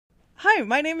Hi,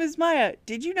 my name is Maya.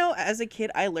 Did you know as a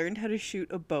kid I learned how to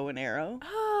shoot a bow and arrow?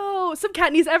 Oh, some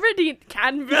Katniss Everdeen.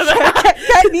 Katniss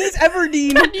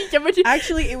Everdeen. Katniss Everdeen.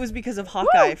 Actually, it was because of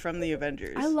Hawkeye Woo! from the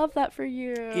Avengers. I love that for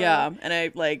you. Yeah, and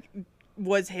I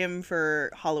was him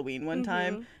for Halloween one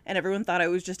time, and everyone thought I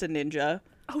was just a ninja.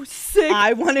 Oh, sick.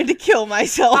 I wanted to kill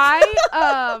myself.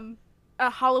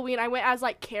 Halloween, I went as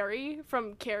Carrie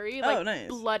from Carrie, oh, nice.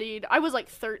 bloodied. I was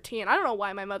 13. I don't know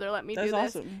why my mother let me do this.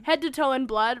 Awesome. Head to toe in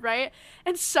blood, right?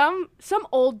 And some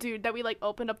old dude that we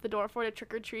opened up the door for to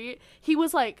trick or treat, he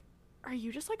was like, "Are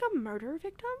you just a murder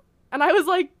victim?" And I was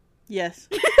like, yes.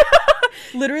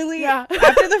 Literally, yeah.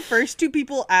 After the first two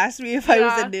people asked me if I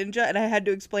was a ninja and I had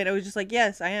to explain, I was just like,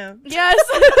 yes, I am. Yes.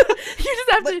 You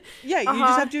just have to. Yeah, you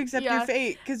just have to accept your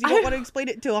fate because you don't want to explain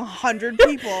it to 100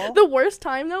 people. The worst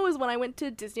time, though, was when I went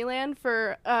to Disneyland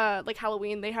for,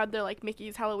 Halloween. They had their,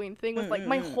 Mickey's Halloween thing with,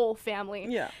 my whole family.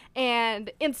 Yeah.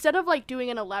 And instead of, doing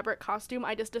an elaborate costume,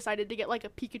 I just decided to get, a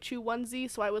Pikachu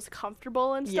onesie so I was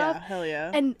comfortable and stuff. Yeah, hell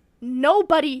yeah. And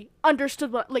nobody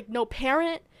understood what, no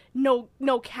parent, no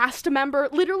cast member.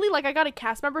 Literally, I got a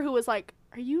cast member who was like,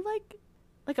 "Are you,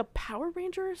 a Power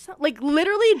Ranger or something?"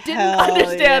 Literally didn't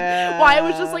understand why it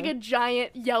was just, a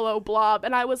giant yellow blob.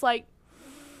 And I was like,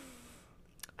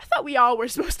 I thought we all were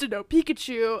supposed to know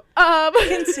Pikachu.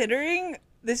 Considering,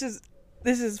 this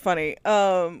is funny,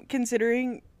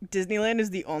 considering Disneyland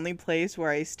is the only place where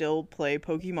I still play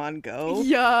Pokemon Go.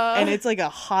 Yeah. And it's, a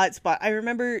hot spot. I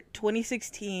remember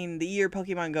 2016, the year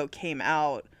Pokemon Go came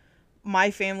out,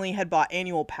 my family had bought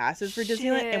annual passes for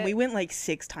Disneyland, and we went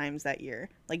 6 times that year.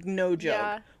 No joke.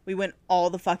 Yeah. We went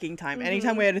all the fucking time.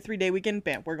 Anytime we had a 3-day weekend,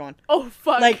 bam, we're going. Oh,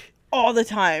 fuck. All the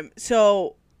time.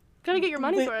 So gotta get your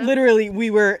money for it. Literally, we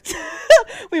were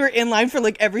in line for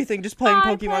everything, just playing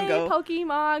Pokemon Go.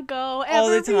 Pokemon Go all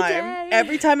the time. Day.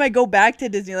 Every time I go back to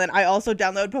Disneyland, I also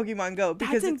download Pokemon Go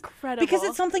because That's incredible. Because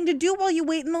it's something to do while you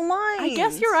wait in the line. I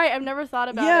guess you're right. I've never thought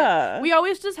about it. We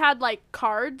always just had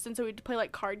cards, and so we'd play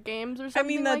card games or something. I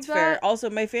mean, that's fair.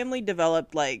 Also, my family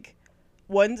developed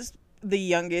once the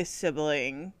youngest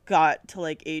sibling got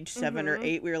to age 7 or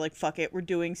 8, we were like, fuck it, we're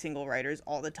doing single riders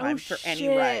all the time for any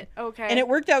ride. Okay. And it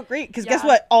worked out great because guess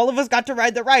what? All of us got to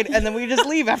ride the ride, and then we just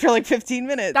leave after 15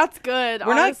 minutes. That's good.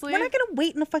 Honestly, we're not gonna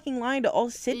wait in a fucking line to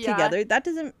all sit together. That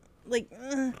doesn't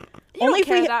only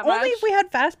if we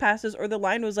had fast passes or the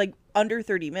line was under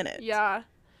 30 minutes. Yeah.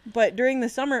 But during the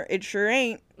summer, it sure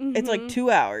ain't. It's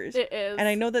 2 hours. It is. And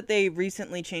I know that they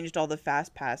recently changed all the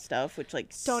fast pass stuff, which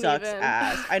sucks even.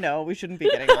 ass. I know, we shouldn't be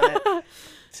getting on it.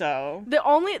 So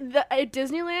at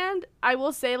Disneyland, I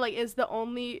will say is the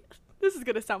only, this is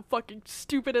gonna sound fucking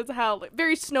stupid as hell,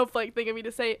 very snowflake thing of me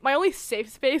to say, my only safe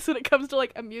space when it comes to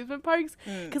amusement parks,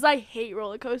 because I hate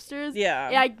roller coasters.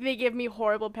 Yeah. They give me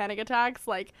horrible panic attacks.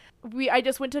 I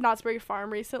just went to Knott's Berry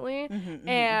Farm recently,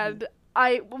 and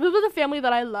I was with a family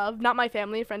that I love, not my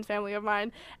family, a friend's family of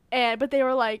mine, but they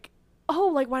were like,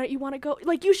 "Oh, why don't you want to go?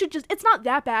 You should just, it's not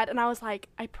that bad." And I was like,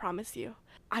 "I promise you,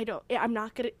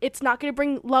 it's not gonna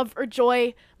bring love or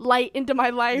joy, light into my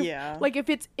life. Yeah.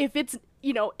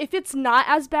 If it's not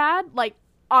as bad,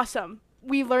 awesome,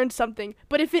 we learned something.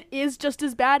 But if it is just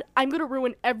as bad, I'm gonna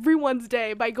ruin everyone's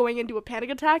day by going into a panic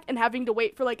attack and having to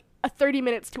wait for a 30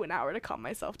 minutes to an hour to calm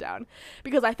myself down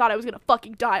because I thought I was gonna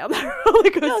fucking die on that roller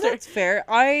coaster." No, that's fair.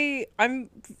 I'm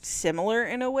similar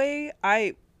in a way.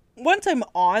 Once I'm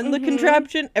on the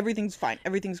contraption, everything's fine.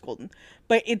 Everything's golden.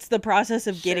 But it's the process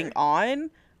of getting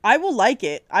on. I will like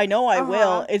it. I know I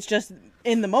will. It's just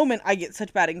in the moment I get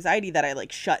such bad anxiety that I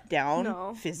shut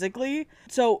down physically.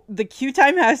 So the queue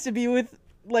time has to be with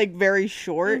very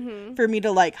short for me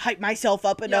to hype myself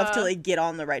up enough to get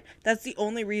on the ride. That's the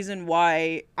only reason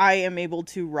why I am able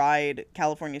to ride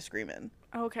California Screamin'.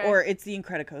 Okay. Or it's the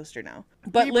Incredicoaster now.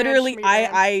 But literally,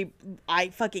 I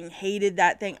fucking hated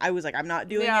that thing. I was like, I'm not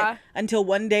doing it. Until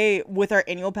one day with our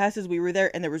annual passes, we were there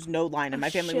and there was no line. And my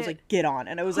family was like, get on.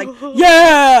 And I was like,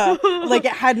 yeah! It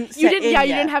hadn't set in yet.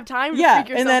 You didn't have time to figure yourself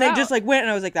out. And then it just went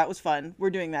and I was like, that was fun. We're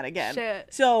doing that again.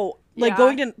 Shit. So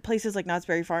going to places like Knott's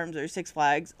Berry Farms or Six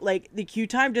Flags, the queue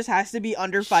time just has to be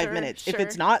under 5 minutes. If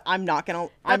it's not, I'm not gonna.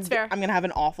 That's fair. I'm gonna have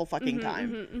an awful fucking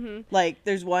time.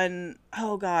 There's one,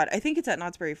 oh god, I think it's at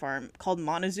Knott's Berry Farm called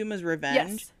Montezuma's Revenge.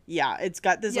 Yes. Yeah, it's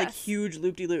got this huge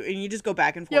loop-de-loop, and you just go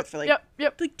back and forth for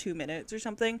 2 minutes or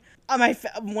something.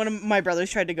 One of my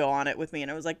brothers tried to go on it with me, and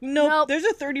I was like, nope. There's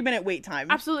a 30-minute wait time.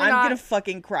 Absolutely I'm not. gonna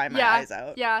fucking cry my eyes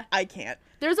out. Yeah, I can't.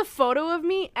 There's a photo of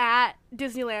me at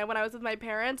Disneyland when I was with my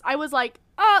parents. I was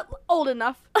Old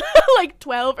enough. Like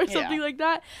 12 or something like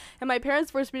that. And my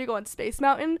parents forced me to go on Space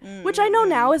Mountain, which I know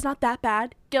now is not that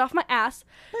bad. Get off my ass.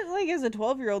 But like as a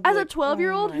 12-year-old. As a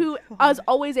 12-year-old who has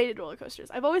always hated roller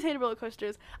coasters. I've always hated roller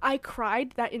coasters. I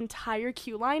cried that entire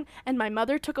queue line, and my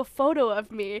mother took a photo of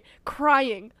me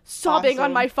crying, sobbing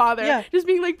on my father. Yeah. Just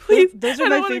being like, please, those are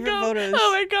my favorite photos.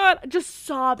 Oh my god. Just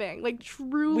sobbing. Like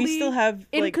truly we still have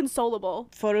inconsolable.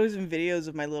 Like, photos and videos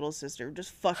of my little sister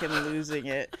just fucking losing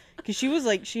it. Because she was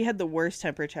like, she had the worst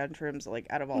temper tantrums like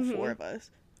out of all four of us.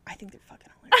 I think they're fucking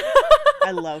hilarious.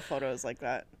 I love photos like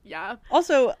that. Yeah.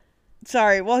 Also,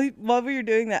 sorry, while we were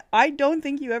doing that, I don't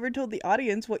think you ever told the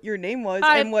audience what your name was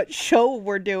and what show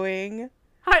we're doing.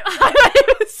 Hi, my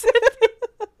name is Sydney.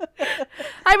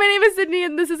 Hi, my name is Sydney,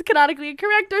 and this is Canonically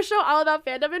Incorrect, our show all about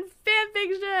fandom and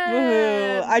fanfiction.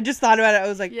 Woohoo. I just thought about it. I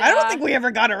was like, I don't think we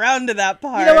ever got around to that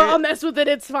part. You know what? I'll mess with it.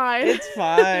 It's fine. It's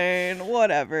fine.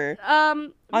 Whatever.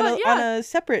 On a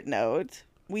separate note,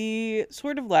 we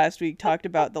sort of last week talked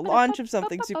about the launch of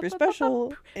something super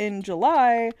special in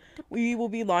July. We will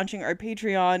be launching our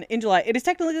Patreon in July. It is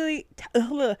technically...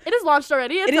 It is launched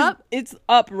already. It's up. It's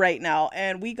up right now,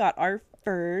 and we got our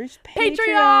first Patreon.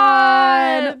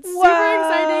 Wow. Super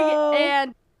exciting.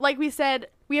 And like we said,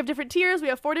 we have different tiers. We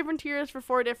have 4 different tiers for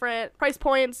 4 different price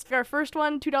points. Our first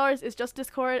one, $2, is just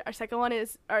Discord. Our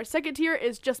second tier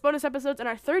is just bonus episodes, and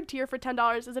our third tier for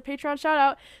 $10 is a Patreon shout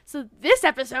out. So this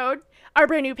episode, our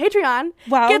brand new Patreon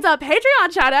gets a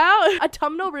Patreon shout out.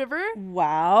 Autumnal River.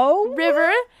 Wow.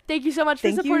 River. Thank you so much for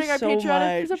supporting our Patreon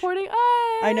and for supporting us.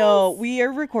 I know. We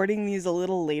are recording these a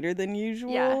little later than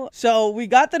usual. Yeah. So we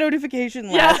got the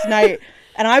notification last night,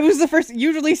 and I was the first.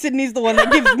 Usually Sydney's the one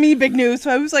that gives me big news.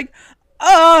 So I was like,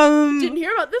 didn't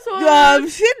hear about this one.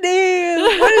 Sydney,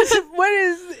 what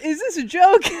is this a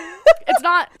joke? It's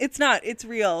not. It's not. It's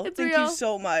real. Thank you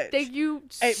so much. Thank you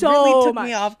so much. It really took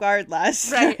me off guard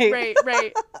last night.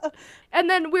 Right. And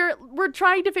then we're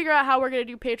trying to figure out how we're going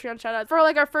to do Patreon shoutouts. For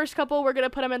like our first couple, we're going to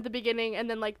put them at the beginning, and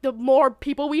then like the more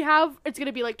people we have, it's going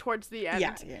to be like towards the end.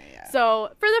 Yeah. So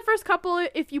for the first couple,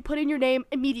 if you put in your name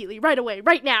immediately, right away,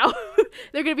 right now,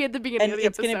 they're going to be at the beginning of the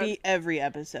episode. And it's going to be every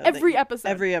episode.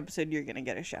 Every episode you're going to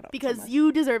get a shout out. Because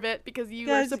you deserve it, because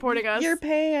you are supporting us. You're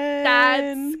paying.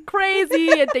 That's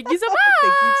crazy, and thank you so much.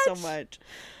 Thank you so much.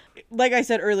 Like I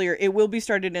said earlier, it will be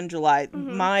started in July.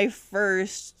 My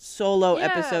first solo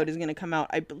episode is going to come out,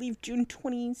 I believe, June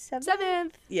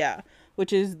 27th. Yeah,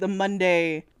 which is the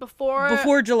Monday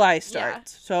before July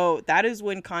starts. Yeah. So that is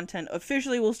when content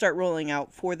officially will start rolling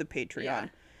out for the Patreon. Yeah.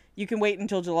 You can wait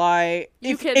until July.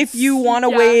 If you want to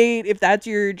wait, if that's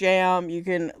your jam, you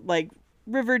can, like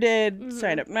River did,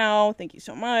 sign up now. Thank you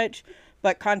so much.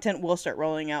 But content will start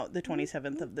rolling out the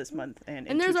 27th of this month.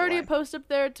 And there's already a post up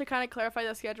there to kind of clarify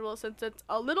the schedule, since it's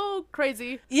a little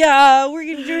crazy. Yeah, we're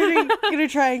going to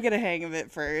try and get a hang of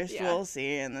it first. Yeah. We'll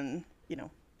see. And then,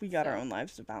 we got our own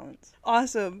lives to balance.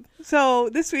 Awesome. So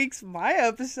this week's my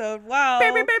episode. Wow.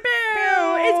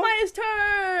 It's Maya's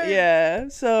turn. Yeah.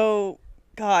 So...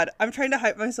 God, I'm trying to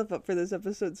hype myself up for this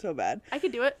episode so bad. I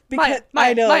can do it. Because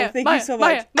I know. Thank you so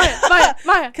much.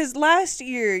 Maya. Because last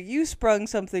year you sprung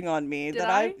something on me Did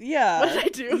I? What did I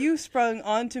do? You sprung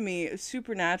onto me a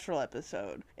supernatural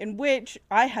episode in which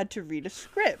I had to read a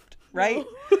script, right?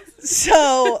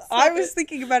 So I was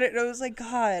thinking about it, and I was like,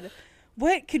 God,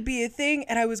 what could be a thing?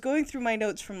 And I was going through my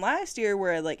notes from last year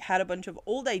where I like had a bunch of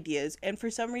old ideas, and for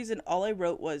some reason all I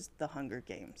wrote was The Hunger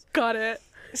Games. Got it.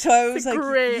 So I was like,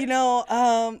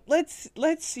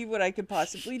 let's see what I could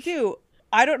possibly do.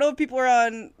 I don't know if people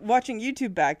were watching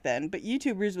YouTube back then, but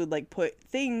YouTubers would like put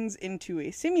things into a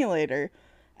simulator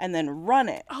and then run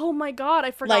it. Oh my God,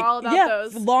 I forgot all about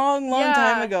those. Long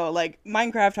time ago. Like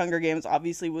Minecraft Hunger Games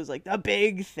obviously was like a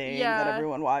big thing that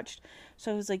everyone watched.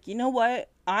 So I was like, you know what?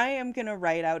 I am going to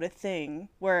write out a thing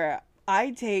where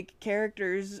I take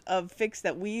characters of fics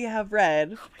that we have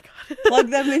read, plug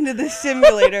them into the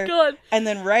simulator, and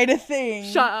then write a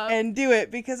thing and do it,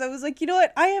 because I was like, you know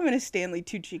what? I am in a Stanley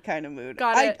Tucci kind of mood.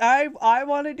 I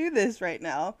want to do this right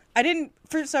now. I didn't,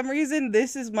 for some reason,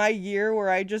 this is my year where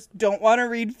I just don't want to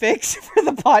read fics for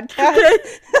the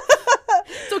podcast.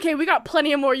 It's okay, we got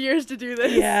plenty of more years to do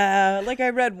this. Yeah, like I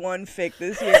read one fic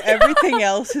this year. Everything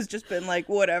else has just been like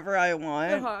whatever I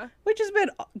want, which has been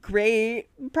great,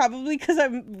 probably because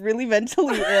I'm really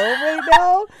mentally ill right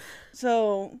now.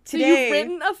 So today... So you've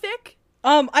written a fic?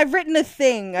 I've written a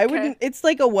thing. I wouldn't. It's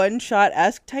like a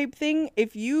one-shot-esque type thing.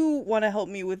 If you want to help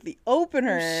me with the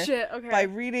opener by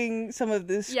reading some of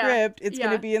this script, it's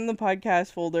gonna be in the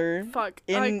podcast folder.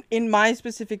 In my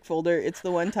specific folder, it's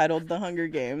the one titled The Hunger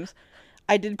Games.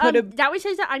 I did put a... That which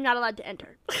says that I'm not allowed to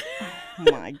enter.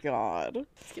 Oh my god.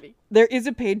 Just kidding. There is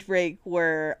a page break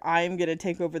where I'm going to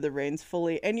take over the reins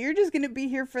fully, and you're just going to be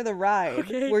here for the ride.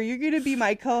 Okay. Where you're going to be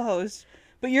my co-host,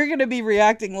 but you're going to be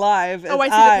reacting live as I see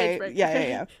the page break.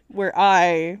 Yeah. Where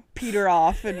I peter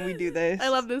off and we do this. I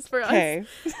love this for us. Okay.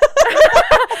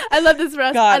 I love this for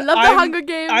us. God, I love the Hunger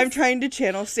Games. I'm trying to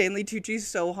channel Stanley Tucci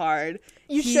so hard.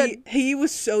 You should. He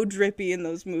was so drippy in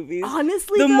those movies.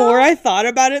 Honestly, the more I thought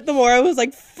about it, the more I was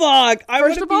like, fuck.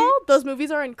 First of all, those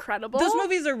movies are incredible. Those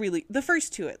movies are really, the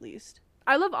first two at least.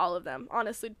 I love all of them,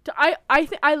 honestly.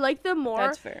 I like them more.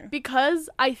 That's fair. Because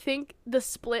I think the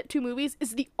split two movies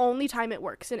is the only time it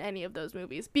works in any of those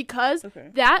movies. Because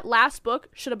that last book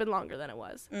should have been longer than it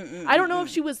was. I don't know if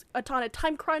she was on a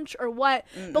time crunch or what,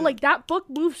 but like that book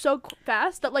moved so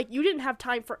fast that like you didn't have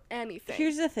time for anything.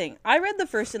 Here's the thing. I read the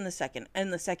first and the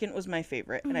second was my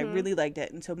favorite, and I really liked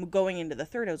it. And so going into the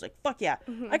third, I was like, fuck yeah.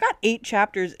 I got 8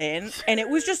 chapters in, and it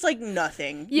was just like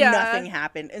nothing. Yeah. Nothing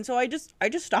happened. And so I just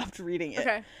stopped reading it.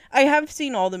 Okay. I have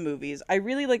seen all the movies. I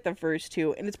really like the first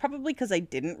 2, and it's probably because I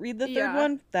didn't read the third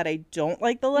one that I don't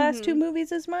like the last 2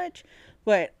 movies as much.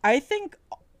 But I think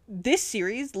this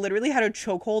series literally had a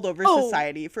chokehold over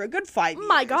society for a good 5 years.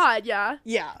 My God, yeah.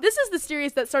 Yeah. This is the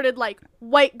series that started like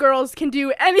white girls can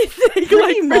do anything.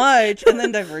 Pretty much. And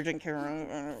then Divergent came around.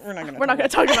 We're not going to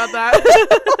talk about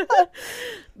that.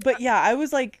 But yeah, I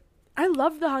was like, I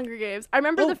love the Hunger Games. I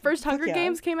remember the first Hunger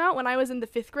Games came out when I was in the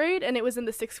 5th grade, and it was in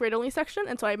the 6th grade only section,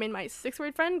 and so I made my 6th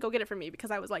grade friend go get it for me because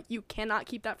I was like, you cannot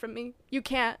keep that from me. You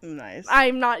can't. Nice.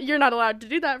 You're not allowed to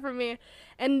do that from me.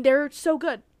 And they're so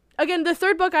good. Again, the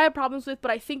third book I have problems with, but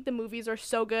I think the movies are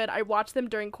so good. I watched them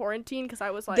during quarantine because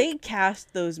I was like... They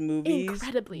cast those movies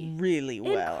incredibly. Really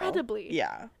well. Incredibly.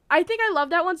 Yeah. I think I love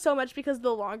that one so much because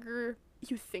the longer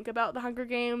you think about the Hunger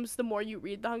Games, the more you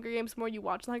read the Hunger Games, the more you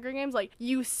watch the Hunger Games, like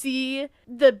you see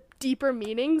the deeper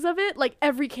meanings of it. Like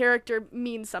every character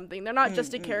means something. They're not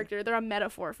just a character, they're a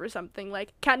metaphor for something.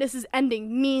 Like Katniss's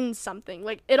ending means something.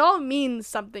 Like it all means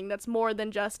something that's more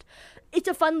than just it's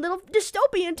a fun little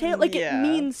dystopian tale. Like it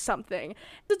means something.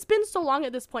 It's been so long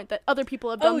at this point that other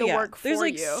people have done the work for you. There's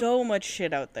like so much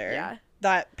shit out there. Yeah.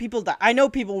 That people I know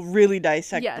people really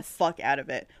dissect the fuck out of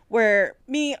it. Where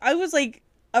me, I was like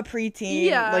a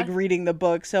preteen, like reading the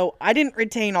book, so I didn't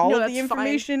retain all of the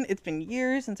information. It's been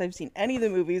years since I've seen any of the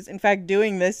movies. In fact,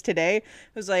 doing this today, I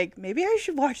was like, maybe I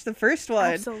should watch the first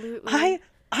one. Absolutely.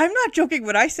 I'm not joking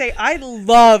when I say I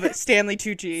love Stanley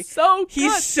Tucci. So good.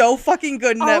 He's so fucking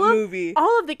good in that movie.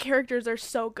 All of the characters are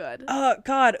so good.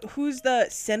 God, who's the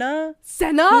Senna?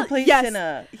 Who plays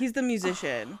Senna? He's the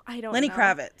musician. I don't Lenny know.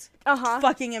 Kravitz.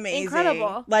 Fucking amazing.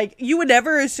 Incredible. Like, you would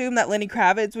never assume that Lenny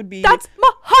Kravitz would be... That's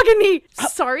mahogany!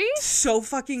 Sorry? So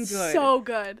fucking good. So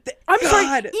good. I'm sorry,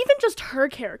 even just her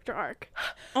character arc.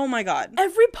 Oh my God.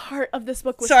 Every part of this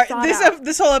book was thought out.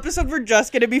 This whole episode, we're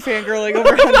just gonna be fangirling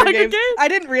over Hunger Games. I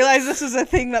didn't realize this was a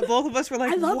thing that both of us were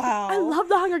like, wow. I love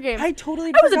the Hunger Games. I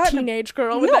totally was a teenage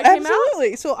girl when that came out.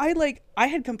 Absolutely. So I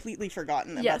had completely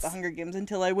forgotten about the Hunger Games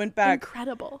until I went back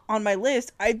on my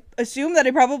list. I assumed that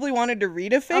I probably wanted to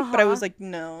read a fic, but I was like,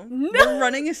 no. We're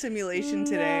running a simulation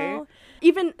today.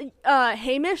 Even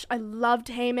Hamish, I loved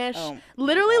Hamish.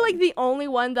 Literally, like, the only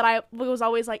one that I was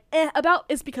always like, about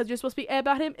is because you're supposed to be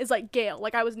about him is, like, Gale.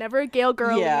 Like, I was never a Gale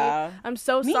girly. Yeah. I'm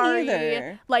so sorry.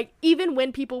 Neither. Like, even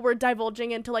when people were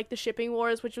divulging into, like, the shipping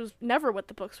wars, which was never what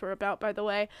the books were about, by the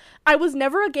way, I was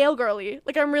never a Gale girly.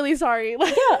 Like, I'm really sorry.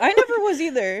 Like, yeah, I never was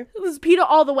either. It was Peeta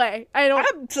all the way.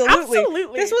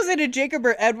 Absolutely. This wasn't a Jacob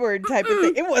or Edward type of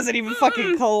thing. It wasn't even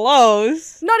fucking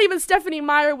close. Not even Stephanie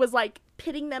Meyer was, like,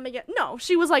 pitting them again. No,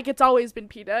 she was like, it's always been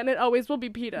Peeta and it always will be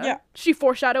Peeta. Yeah. She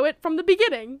foreshadowed it from the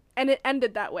beginning and it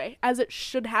ended that way, as it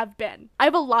should have been. I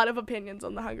have a lot of opinions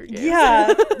on the Hunger Games.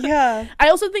 Yeah, yeah. I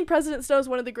also think President Snow is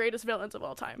one of the greatest villains of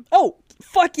all time. Oh,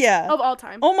 fuck yeah. Of all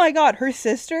time. Oh my God, her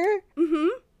sister? Mm-hmm.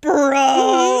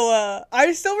 Bro,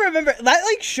 I still remember that.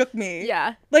 Like, shook me.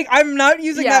 Yeah, like, I'm not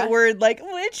using that word. Like,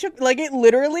 it shook. Like, it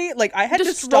literally, like, I had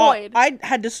to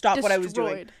stop what I was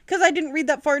doing because I didn't read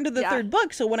that far into the third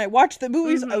book. So when I watched the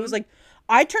movies, I was like,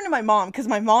 I turned to my mom because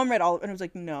my mom read all of it and I was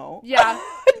like, no. Yeah.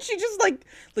 And she just like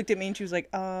looked at me and she was like,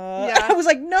 yeah. I was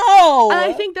like, no. And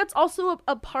I think that's also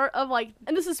a part of, like,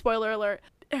 and this is spoiler alert,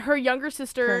 her younger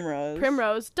sister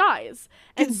Primrose dies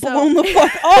and gets blown the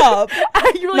fuck up.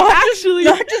 You're like,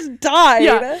 not just died.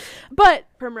 Yeah. But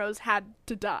Primrose had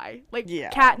to die. Like,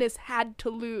 Katniss had to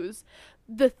lose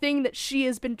the thing that she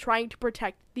has been trying to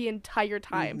protect the entire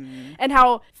time. And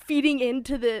how feeding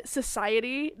into the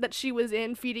society that she was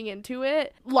in, feeding into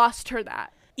it, lost her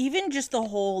that. Even just the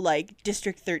whole, like,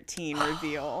 District 13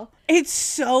 reveal. It's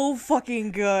so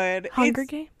fucking good. Hunger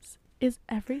Games? is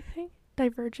everything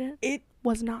Divergent It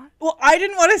was not. Well, I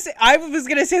didn't want to say... I was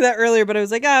going to say that earlier, but I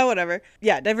was like, whatever.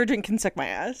 Yeah, Divergent can suck my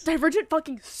ass. Divergent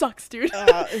fucking sucks, dude.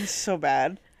 It's so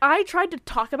bad. I tried to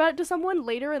talk about it to someone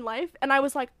later in life, and I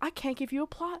was like, I can't give you a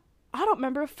plot. I don't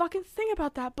remember a fucking thing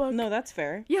about that book. No, that's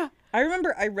fair. Yeah. I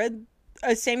remember I read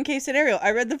a same case scenario.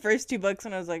 I read the first 2 books,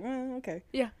 and I was like, okay.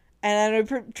 Yeah. And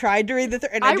then I tried to read the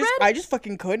third, and I just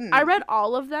fucking couldn't. I read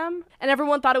all of them, and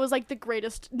everyone thought it was like the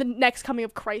next coming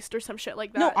of Christ or some shit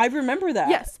like that. No, I remember that.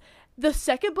 Yes. The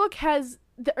second book has,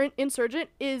 the Insurgent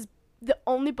is the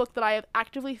only book that I have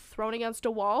actively thrown against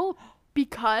a wall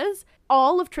because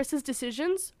all of Triss's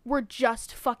decisions were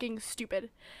just fucking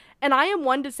stupid. And I am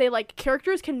one to say, like,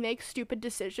 characters can make stupid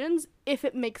decisions if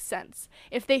it makes sense.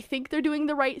 If they think they're doing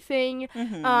the right thing,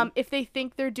 if they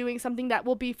think they're doing something that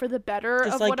will be for the better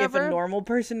just of like whatever. If a normal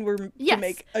person were to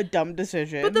make a dumb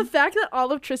decision. But the fact that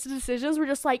all of Triss's decisions were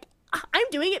just like, I'm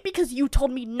doing it because you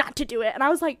told me not to do it. And I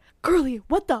was like, girly,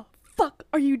 what the fuck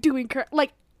are you doing?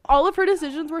 Like, all of her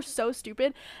decisions were so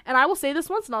stupid. And I will say this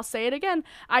once and I'll say it again.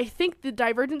 I think the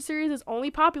Divergent series is only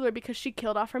popular because she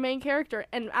killed off her main character.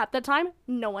 And at that time,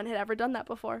 no one had ever done that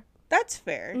before. That's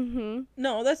fair. Mm-hmm.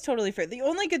 No, that's totally fair. The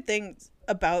only good things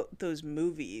about those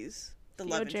movies...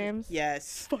 Theo James.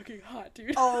 Yes. Fucking hot,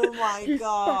 dude. Oh my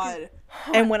god.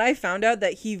 And when I found out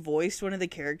that he voiced one of the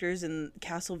characters in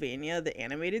Castlevania, the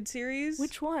animated series...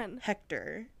 Which one?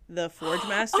 Hector, the Forge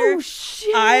Master. Oh,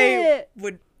 shit! I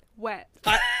would... Wet.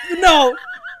 No!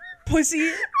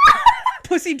 Pussy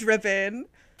dripping.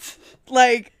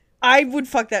 Like, I would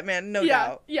fuck that man, no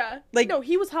doubt. Yeah. Like, no,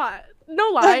 he was hot. No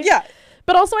lie. Yeah.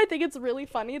 But also, I think it's really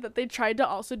funny that they tried to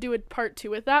also do a part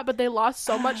 2 with that, but they lost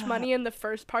so much money in the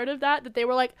first part of that they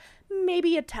were like,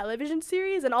 maybe a television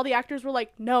series? And all the actors were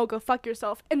like, no, go fuck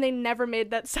yourself. And they never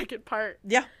made that second part.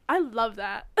 Yeah. I love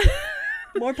that.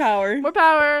 More power. More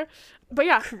power. But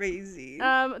yeah. Crazy.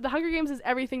 The Hunger Games is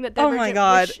everything that Divergent Oh my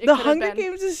god. The Hunger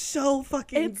Games is so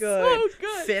fucking it's good. So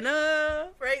good. Finna,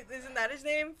 right? Isn't that his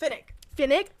name?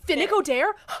 Finnick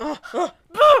O'Dare? So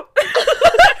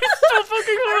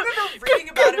fucking hard. I remember reading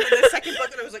about him in the second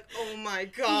book and I was like, oh my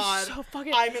god. So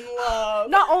fucking... I'm in love.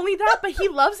 Not only that, but he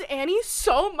loves Annie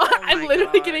so much. Oh I'm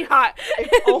literally getting hot.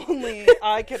 If only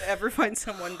I could ever find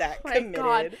someone that committed.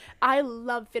 God. I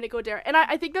love Finnick O'Dare. And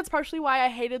I think that's partially why I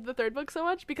hated the third book so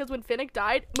much, because when Finnick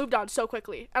died, moved on so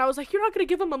quickly. And I was like, you're not going to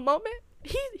give him a moment?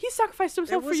 He sacrificed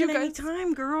himself for you guys. There wasn't any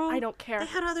time, girl. I don't care. They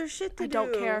had other shit to do. I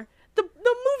don't care. The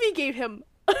movie gave him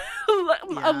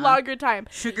a longer time.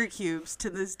 Sugar cubes to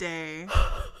this day.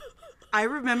 I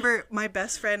remember my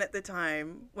best friend at the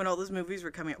time when all those movies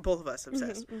were coming out, both of us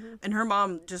obsessed, and her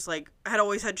mom just like had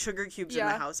always had sugar cubes in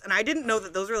the house, and I didn't know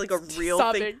that those were like a real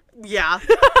thing. Yeah,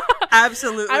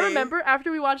 absolutely. I remember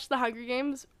after we watched The Hunger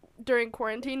Games during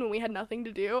quarantine when we had nothing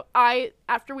to do,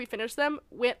 after we finished them,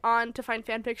 went on to find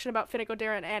fan fiction about Finnick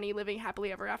O'Dare and Annie living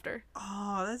happily ever after.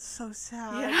 Oh, that's so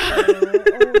sad. Yeah.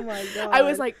 Oh my god. I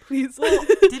was like, please. Well,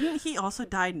 didn't he also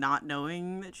die not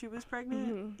knowing that she was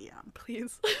pregnant? Yeah.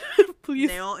 Please. Please.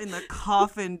 Nail in the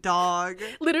coffin, dog.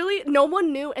 Literally, no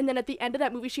one knew, and then at the end of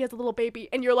that movie, she has a little baby,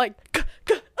 and you're like,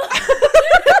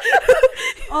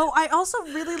 Oh, I also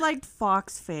really liked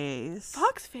Foxface.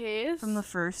 Foxface? From the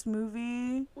first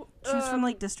movie. She was from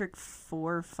like District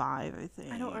 4 or 5, I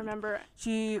think. I don't remember.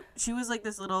 She was like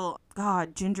this little,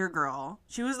 ginger girl.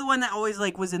 She was the one that always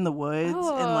like was in the woods and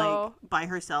like by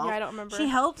herself. Yeah, I don't remember. She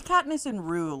helped Katniss and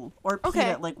Rue or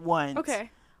Peanut like once.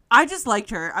 Okay. I just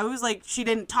liked her. I was like, she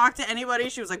didn't talk to anybody.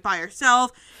 She was like by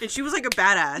herself and she was like a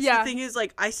badass. Yeah. The thing is,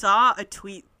 like, I saw a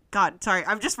tweet. God, sorry,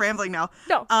 I'm just rambling now.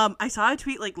 No. I saw a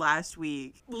tweet like last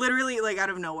week, literally like out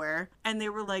of nowhere, and they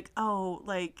were like, oh,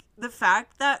 like the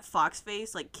fact that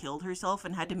Foxface like killed herself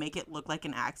and had to make it look like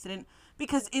an accident,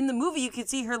 because in the movie you could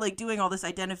see her like doing all this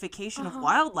identification of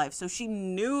wildlife, so she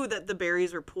knew that the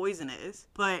berries were poisonous,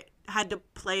 but had to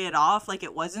play it off like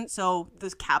it wasn't, so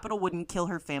this capital wouldn't kill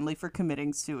her family for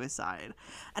committing suicide.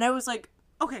 And I was like,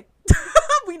 okay,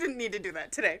 we didn't need to do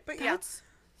that today, but That's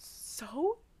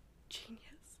so genius.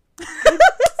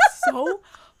 So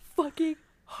fucking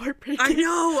heartbreaking. I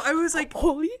know. I was like,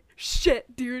 holy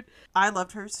shit, dude. I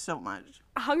loved her so much.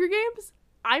 Hunger Games,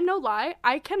 I'm no lie,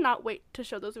 I cannot wait to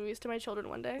show those movies to my children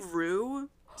one day. Rue,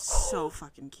 so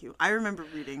fucking cute. I remember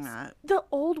reading that. The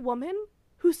old woman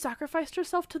who sacrificed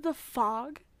herself to the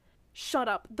fog. Shut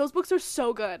up. Those books are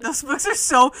so good. Those books are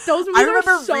so... Those movies I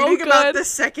remember are so reading good. about the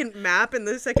second map in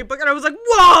the second book, and I was like,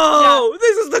 whoa! Yeah.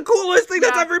 This is the coolest thing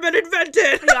that's ever been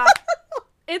invented! Yeah.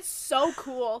 It's so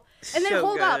cool. And then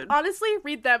hold up. Honestly,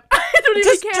 read them. I don't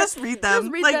even care. Just read them.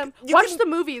 Just read them. Watch the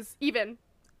movies, even.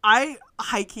 I,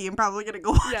 high-key, am probably going to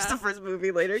go watch the first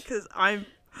movie later, because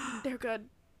They're good.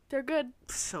 They're good.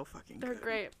 So fucking They're good.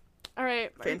 great. All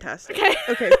right. Fantastic. Okay.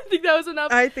 Okay. I think that was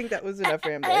enough. I think that was enough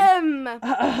rambling.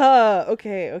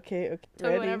 Okay. Tell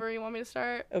me Ready? whenever you want me to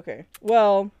start. Okay.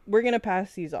 Well, we're gonna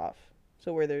pass these off.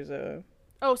 So where there's a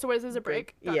Oh, so where's a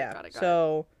break? Got it.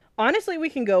 So honestly, we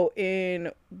can go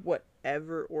in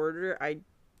whatever order. I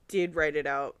did write it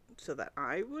out so that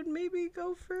I would maybe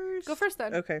go first. Go first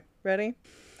then. Okay. Ready?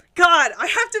 God, I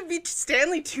have to be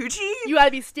Stanley Tucci? You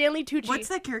gotta be Stanley Tucci. What's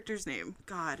that character's name?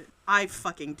 God, I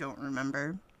fucking don't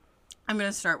remember. I'm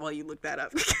gonna start while you look that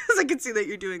up because I can see that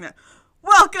you're doing that.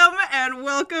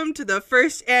 Welcome to the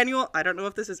first annual. I don't know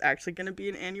if this is actually gonna be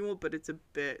an annual, but it's a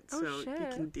bit, so you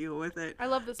can deal with it. I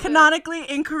love this. Canonically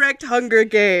incorrect Hunger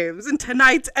Games. In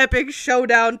tonight's epic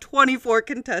showdown, 24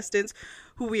 contestants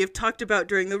who we have talked about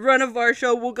during the run of our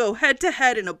show will go head to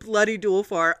head in a bloody duel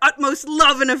for our utmost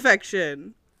love and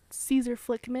affection. Caesar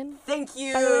Flickman. Thank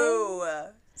you.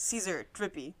 Caesar,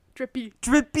 Drippy.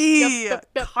 Yep.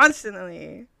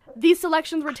 Constantly. These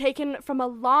selections were taken from a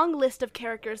long list of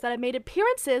characters that have made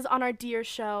appearances on our dear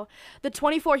show. The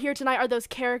 24 here tonight are those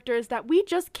characters that we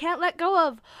just can't let go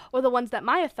of, or the ones that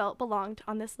Maya felt belonged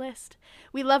on this list.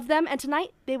 We love them, and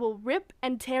tonight they will rip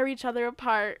and tear each other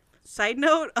apart. Side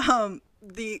note,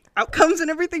 the outcomes and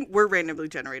everything were randomly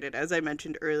generated, as I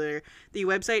mentioned earlier. The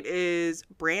website is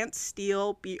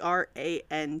Brantsteel,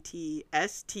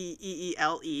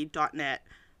 BRANTSTEELE.net.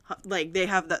 Like, they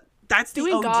have the... That's the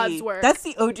OG. God's work. That's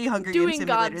the OG Hunger Games simulator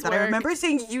God's that work. I remember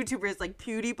seeing YouTubers like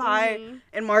PewDiePie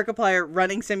and Markiplier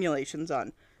running simulations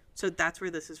on. So that's where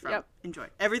this is from. Yep. Enjoy.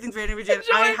 Everything's randomly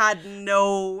generated. I had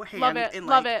no hand in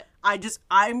like... Love it.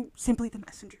 I'm simply the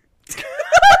messenger.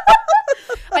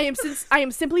 I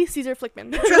am simply Caesar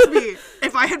Flickman. Trust me,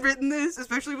 if I had written this,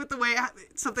 especially with the way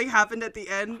something happened at the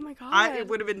end, oh my God. It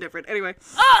would have been different. Anyway.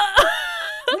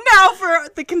 Now for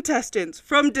the contestants.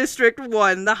 From District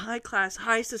 1, the high-class,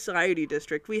 high-society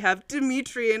district, we have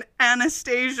Dimitri and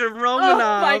Anastasia Romanov.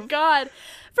 Oh my God.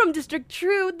 From District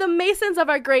 2, the Masons of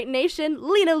our great nation,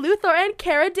 Lena Luthor and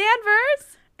Kara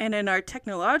Danvers. And in our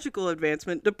technological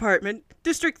advancement department,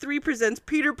 District 3 presents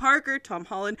Peter Parker, Tom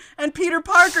Holland, and Peter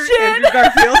Parker, Andrew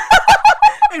Garfield,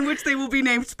 in which they will be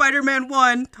named Spider-Man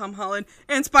 1, Tom Holland,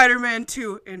 and Spider-Man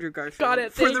 2, Andrew Garfield. Got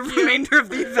it, for the remainder of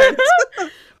the event.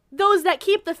 Those that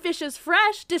keep the fishes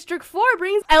fresh, District 4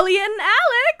 brings Elliot and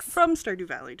Alex. From Stardew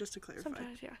Valley, just to clarify.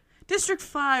 Sometimes, yeah. District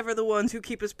 5 are the ones who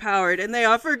keep us powered, and they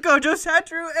offer Gojo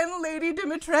Satru and Lady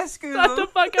Dimitrescu. Shut the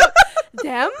fuck up.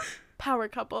 Them? Power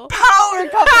couple.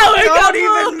 Don't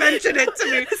even mention it to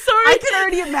me. Sorry. I can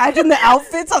already imagine the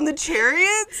outfits on the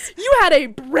chariots. You had a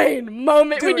brain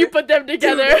moment when you put them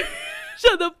together.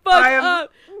 Shut the fuck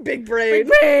up. Big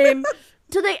brain.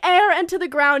 To the air and to the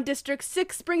ground, District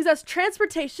 6 brings us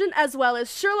transportation as well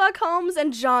as Sherlock Holmes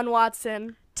and John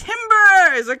Watson.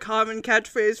 Timber is a common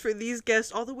catchphrase for these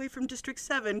guests all the way from District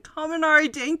 7, Kaminari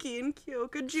Denki and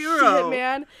Kyoka Jiro. Shit,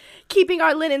 man. Keeping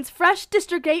our linens fresh,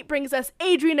 District 8 brings us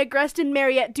Adrian Agrest and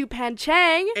Mariette Dupan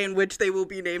Chang. In which they will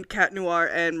be named Cat Noir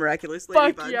and Miraculous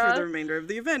Ladybug for the remainder of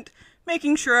the event.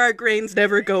 Making sure our grains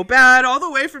never go bad. All the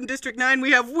way from District 9,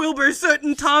 we have Wilbur Soot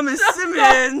and Thomas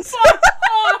Simmons.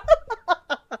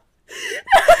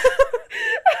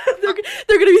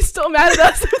 They're gonna be so mad at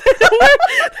us. They're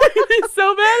gonna be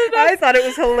so mad at us. I thought it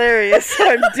was hilarious, so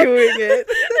I'm doing it. They're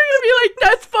gonna be like,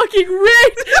 that's fucking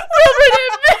rigged. Wilbur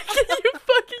didn't make it, you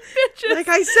fucking bitches. Like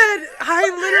I said,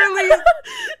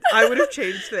 I would have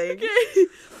changed things. Okay.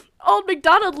 Old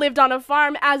MacDonald lived on a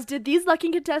farm, as did these lucky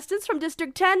contestants from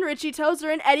District 10, Richie Tozer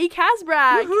and Eddie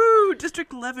Kasbrag. Woohoo!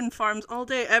 District 11 farms all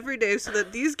day, every day, so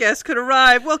that these guests could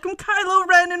arrive. Welcome Kylo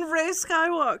Ren and Rey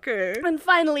Skywalker. And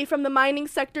finally, from the mining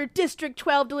sector, District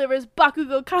 12 delivers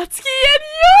Bakugo Katsuki and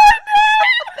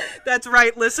Yone! That's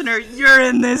right, listener, you're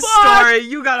in this story.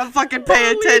 You gotta fucking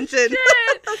pay attention.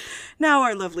 Shit. Now,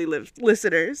 our lovely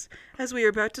listeners, as we are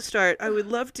about to start, I would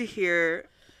love to hear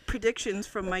predictions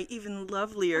from my even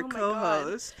lovelier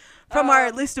co-host from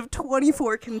our list of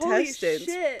 24 contestants.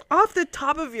 Holy shit. Off the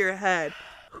top of your head,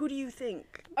 who do you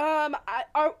think?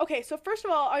 Okay, so first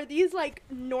of all, are these like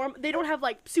they don't have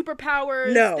like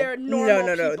superpowers? No. They're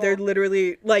normal people. They're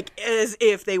literally like as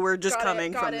if they were just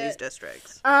coming from these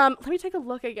districts. Let me take a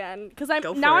look again, because I'm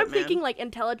thinking like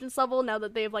intelligence level now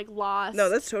that they've like lost. No,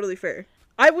 that's totally fair.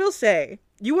 I will say,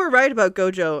 you were right about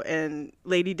Gojo and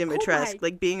Lady Dimitrescu,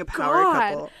 like being a power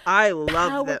couple. I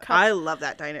love that. I love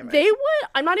that dynamic. They would.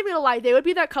 I'm not even gonna lie. They would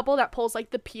be that couple that pulls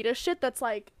like the PETA shit. That's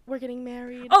like, we're getting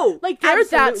married. Oh, like they're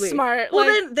that smart.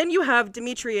 Well, like, then you have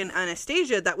Dimitri and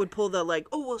Anastasia that would pull the like,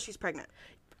 oh well, she's pregnant.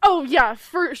 Oh yeah,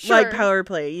 for sure. Like power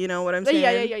play. You know what I'm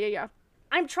saying? Yeah.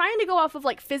 I'm trying to go off of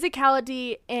like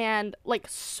physicality and like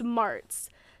smarts.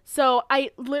 So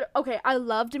I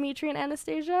love Dimitri and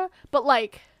Anastasia, but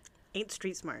like, Ain't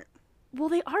street smart. well,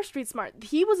 they are street smart.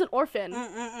 He was an orphan,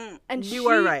 and you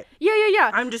are right.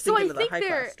 Yeah. I'm just thinking of the high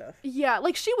class stuff. Yeah,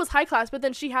 like she was high class, but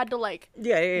then she had to like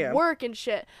work and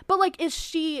shit. But like, is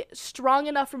she strong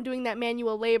enough from doing that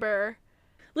manual labor?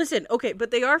 Listen, okay,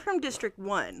 but they are from District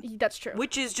 1. That's true.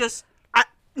 Which is just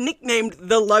nicknamed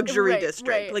the luxury district.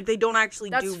 Right. Like, they don't actually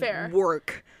do fair.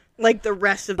 work like the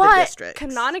rest of the districts.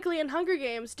 Canonically in Hunger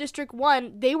Games, District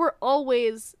 1, they were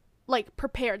always, like,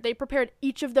 prepared. They prepared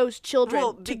each of those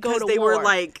children to go to war. Because they were,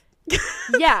 like...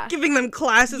 giving them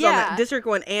classes on that District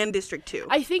 1 and District 2.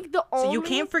 I think So you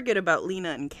can't forget about Lena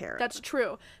and Kara. That's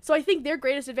true. So I think their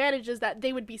greatest advantage is that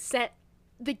they would be sent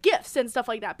the gifts and stuff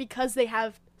like that because they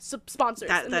have sponsors.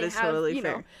 That is totally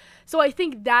fair. So I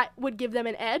think that would give them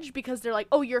an edge because they're like,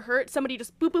 oh, you're hurt. Somebody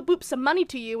just boop, boop, boop some money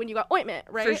to you and you got ointment,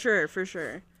 right? For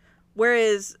sure.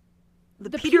 Whereas the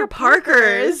Peter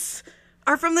Parkers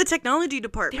are from the technology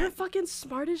department. They're fucking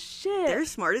smart as shit. They're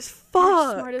smart as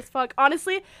fuck.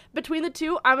 Honestly, between the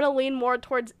two, I'm going to lean more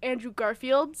towards Andrew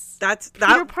Garfield's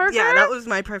Peter Parker. Yeah, that was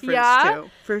my preference too.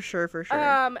 For sure.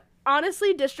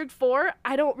 Honestly, District 4,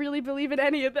 I don't really believe in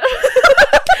any of them.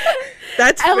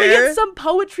 That's Elliot's fair. some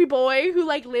poetry boy who,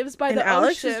 like, lives by the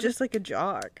Alex ocean. is just like a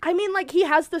jock. I mean, like, he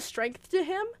has the strength to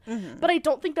him, but I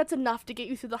don't think that's enough to get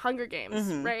you through the Hunger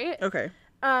Games, right? Okay.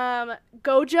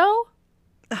 Gojo?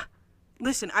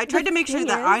 Listen, I tried to make sure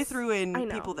that I threw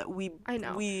in people that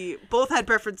we both had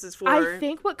preferences for. I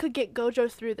think what could get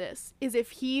Gojo through this is if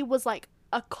he was, like,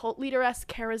 a cult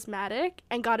leader-esque charismatic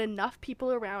and got enough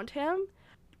people around him.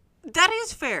 That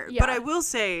is fair, but I will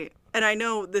say, and I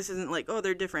know this isn't like, oh,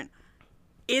 they're different.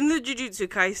 In the Jujutsu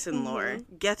Kaisen lore,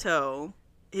 Geto,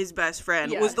 his best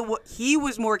friend, he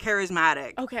was more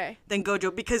charismatic than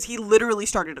Gojo because he literally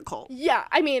started a cult. Yeah,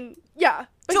 I mean, yeah,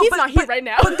 but he's not here right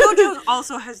now. But Gojo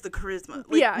also has the charisma.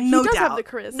 Like, he does have the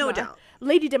charisma. No doubt.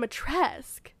 Lady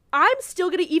Dimitrescu. I'm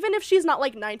still gonna, even if she's not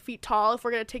like 9 feet tall, if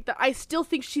we're gonna take that, I still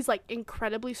think she's like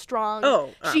incredibly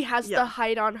strong. She has the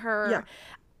height on her. Yeah.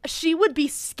 She would be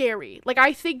scary. Like,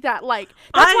 I think that, like,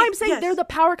 that's why I'm saying they're the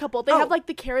power couple. They have, like,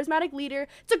 the charismatic leader.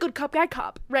 It's a good cop, bad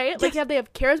cop, right? Like, they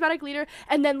have charismatic leader,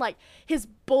 and then, like, his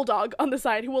bulldog on the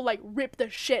side who will, like, rip the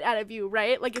shit out of you,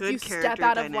 right? Like, if you step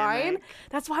out of line.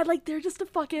 That's why, like, they're just a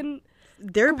fucking...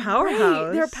 They're a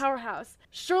powerhouse. They're a powerhouse.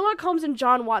 Sherlock Holmes and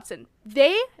John Watson.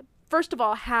 They, first of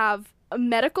all, have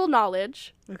medical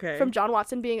knowledge from John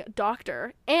Watson being a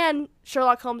doctor and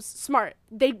Sherlock Holmes smart.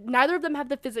 Neither of them have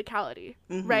the physicality,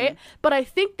 right? But I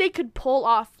think they could pull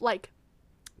off like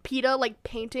PETA like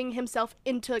painting himself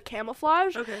into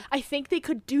camouflage. I think they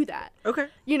could do that.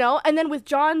 You know? And then with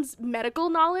John's medical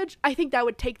knowledge, I think that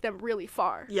would take them really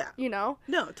far. Yeah. You know?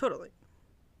 No, totally.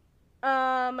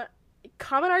 Kaminari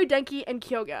Denki and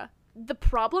Kyoga. The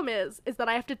problem is that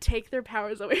I have to take their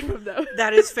powers away from them.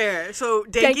 That is fair. So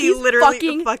Denki's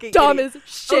literally fucking dumb idiot. as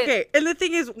shit. Okay, and the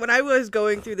thing is, when I was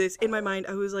going through this, in my mind,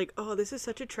 I was like, oh, this is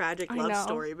such a tragic love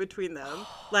story between them.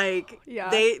 Like,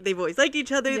 they've always liked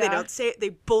each other. They don't say it. They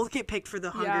both get picked for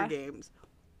the Hunger Games.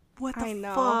 What the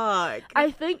fuck? I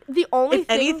think the only if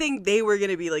anything, they were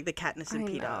going to be like the Katniss and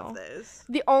Peeta of this.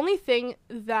 The only thing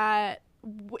that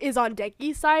is on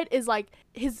Denki's side is like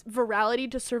his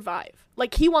virality to survive.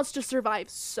 Like, he wants to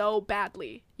survive so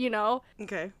badly, you know?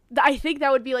 Okay. I think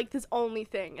that would be like his only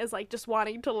thing is like just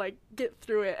wanting to like get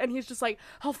through it, and he's just like,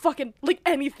 I'll fucking like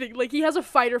anything. Like, he has a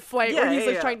fight or flight where he's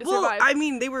like trying to survive. I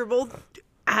mean, they were both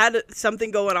had something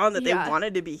going on that they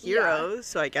wanted to be heroes,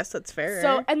 so I guess that's fair.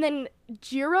 So, and then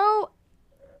Jiro,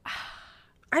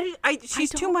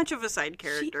 she's too much of a side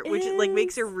character, which like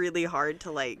makes her really hard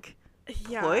to like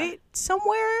put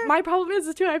somewhere. My problem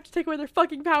is too, I have to take away their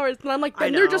fucking powers, and I'm like,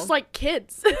 then they're just like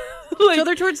kids. Like, so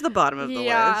they're towards the bottom of the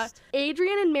list.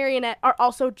 Adrian and Marionette are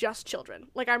also just children.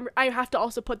 Like, I have to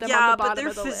also put them on the bottom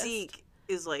of the list. Yeah, but their physique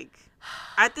is like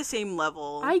at the same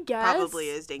level, I guess, probably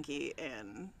as Denki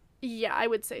and I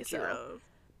would say Jiro. So.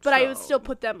 But I would still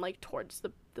put them like towards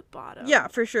the bottom. Yeah,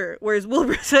 for sure. Whereas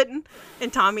Wilbur Sutton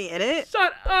and Tommy Innit.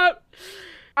 Shut up.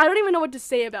 I don't even know what to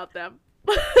say about them.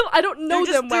 I don't know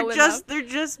them well enough. They're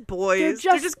just boys.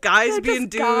 They're just guys being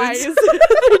dudes.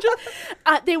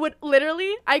 They would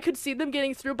literally, I could see them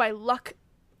getting through by luck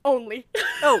only.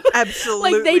 Oh,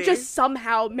 absolutely. Like, they just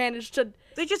somehow managed to.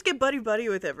 They just get buddy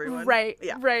with everyone. Right.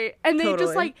 Yeah. Right. And they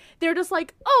just like, they're just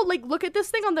like, oh, like, look at this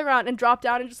thing on the ground, and drop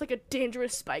down and just like a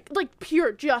dangerous spike. Like,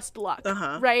 pure just luck.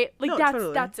 Right? Like,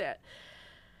 that's it.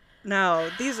 Now,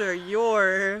 these are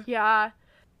your. Yeah.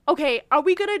 Okay, are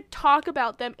we gonna talk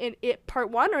about them in It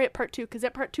Part 1 or It Part 2? Because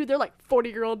It Part 2, they're like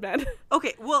 40-year-old men.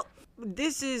 Okay, well,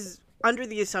 this is under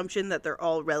the assumption that they're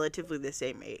all relatively the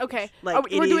same age. Okay. Like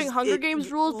We're doing Hunger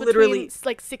Games rules literally, between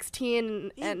like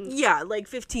 16 and yeah, like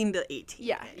 15 to 18.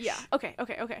 Yeah. Okay.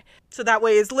 So that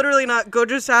way it's literally not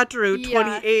Gojo Satoru Yeah.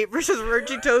 28 versus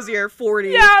Rochi Tozier 40.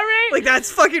 Yeah, right. Like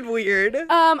that's fucking weird.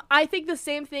 I think the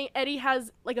same thing. Eddie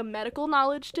has like a medical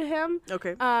knowledge to him.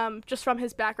 Okay. Just from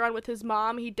his background with his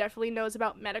mom, he definitely knows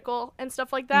about medical and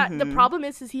stuff like that. The problem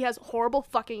is he has horrible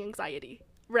fucking anxiety,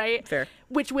 right? Fair.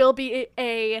 Which will be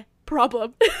a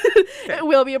problem. It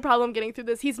will be a problem getting through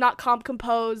this. He's not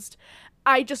composed.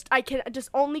 I can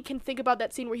only think about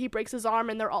that scene where he breaks his arm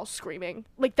and they're all screaming.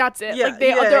 Like that's it. Yeah, like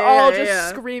they're all just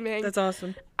screaming. That's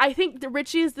awesome. I think the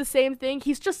Richie is the same thing.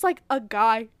 He's just like a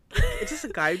guy. It's just a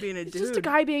guy being a dude. It's just a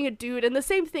guy being a dude, and the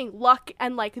same thing, luck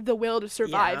and like the will to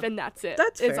survive, and that's it.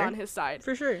 That's is fair. on his side.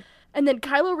 For sure. And then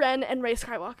Kylo Ren and Rey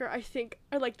Skywalker, I think,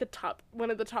 are like one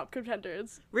of the top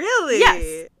contenders. Really?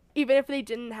 Yes. Even if they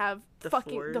didn't have the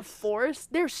Force. Force,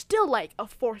 they're still like a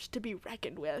force to be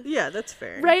reckoned with. Yeah, that's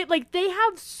fair. Right? Like they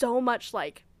have so much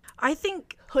like I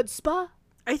think chutzpah.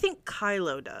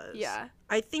 Kylo does. Yeah.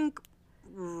 I think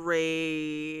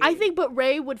Rey. But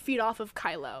Rey would feed off of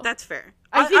Kylo. That's fair.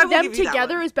 I think will them give you that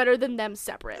together one. is better than them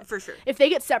separate. For sure. If they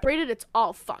get separated, it's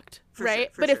all fucked, For right? sure,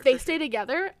 for but sure, if they for stay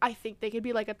together, I think they could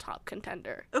be like a top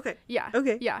contender. Okay. Yeah.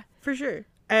 Okay. Yeah. For sure.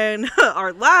 And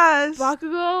our last.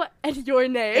 Bakugo and Your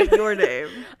Name. And Your Name.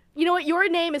 You know what? Your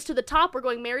Name is to the top. We're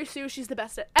going Mary Sue. She's the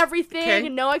best at everything. Okay.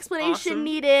 No explanation Awesome.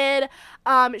 needed.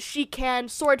 She can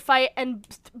sword fight and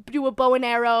do a bow and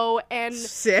arrow and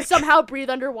Sick. somehow breathe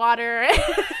underwater.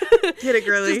 Get it,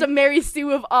 girly. Just a Mary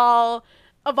Sue of all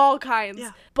kinds.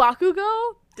 Yeah.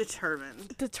 Bakugo,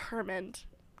 Determined.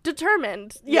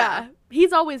 determined. Yeah.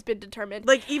 He's always been determined.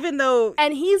 Like, even though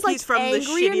And he's like from the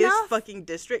angry shittiest enough. fucking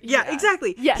district. Yeah, Yeah.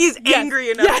 exactly. Yes, He's yes, angry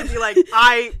enough yes. to be like,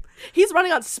 He's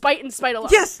running on spite and spite alone.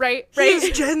 yes, Right? He's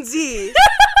Gen Z.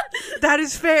 That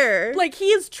is fair. Like, he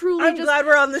is truly I'm glad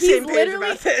we're on the same page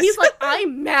about this. He's like,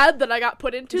 I'm mad that I got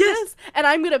put into Yes. this, and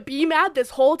I'm gonna be mad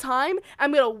this whole time.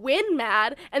 I'm gonna win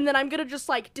mad, and then I'm gonna just,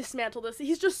 like, dismantle this.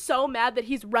 He's just so mad that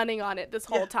he's running on it this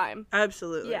whole time.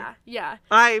 Absolutely. Yeah.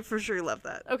 I for sure love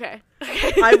that. Okay.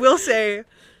 I will say,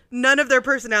 none of their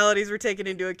personalities were taken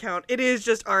into account. It is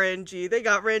just RNG. They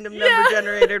got random number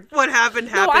generated. What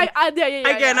happened. No, yeah.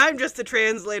 Again, yeah. I'm just a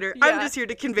translator. I'm Yeah. just here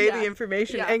to convey the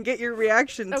information Yeah. and get your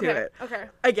reaction to it. Okay.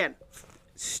 Again,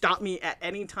 stop me at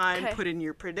any time. Okay. Put in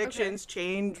your predictions.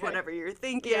 Change Okay. whatever you're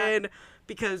thinking. Yeah.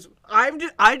 Because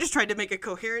I just tried to make a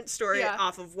coherent story Yeah.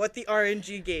 off of what the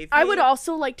RNG gave me. I would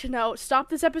also like to know, stop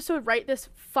this episode right this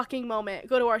fucking moment.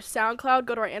 Go to our SoundCloud,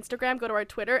 go to our Instagram, go to our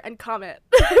Twitter, and comment.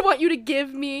 I want you to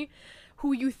give me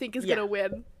who you think is gonna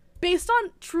win. Based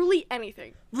on truly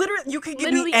anything. Literally, you could give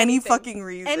Literally me any anything. fucking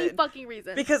reason. Any fucking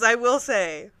reason. Because I will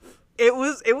say, it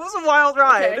was a wild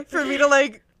ride Okay. for me to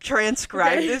like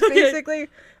transcribe Okay. this basically.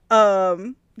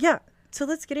 Yeah. So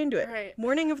let's get into it. All right.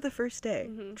 Morning of the first day.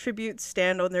 Tributes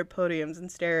stand on their podiums and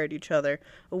stare at each other,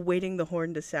 awaiting the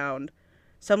horn to sound.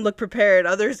 Some look prepared,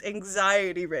 others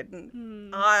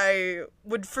anxiety-ridden. I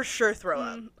would for sure throw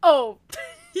up. Oh,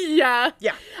 yeah.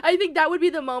 Yeah. I think that would be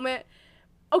the moment.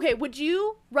 Okay, would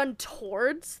you run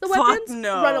towards the Fuck weapons?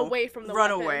 no. Run away from the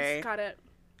Run weapons. away. Got it.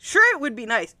 Sure, it would be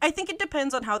nice. I think it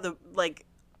depends on how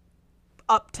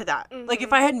up to that. Like,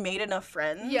 if I had made enough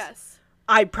friends. Yes.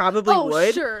 I probably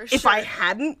would. Sure. If I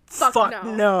hadn't, fuck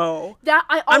no. no. That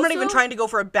I'm not even trying to go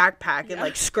for a backpack and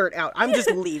like skirt out. I'm just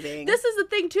leaving. This is the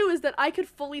thing too, is that I could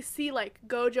fully see like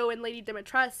Gojo and Lady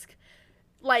Dimitrescu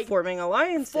like forming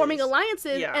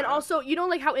alliances. Yeah. And also, you know,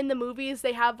 like how in the movies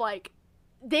they have like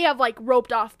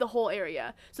roped off the whole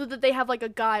area so that they have like a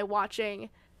guy watching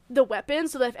the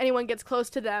weapons so that if anyone gets close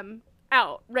to them,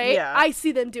 out, right? Yeah. I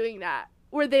see them doing that.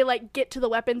 Where they, like, get to the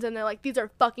weapons and they're like, these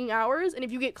are fucking ours, and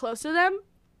if you get close to them,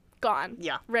 gone.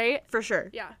 Yeah. Right? For sure.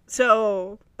 Yeah.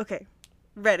 So, okay.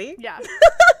 Ready? Yeah.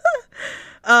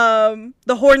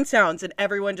 The horn sounds and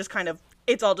everyone just kind of,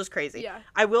 it's all just crazy. Yeah.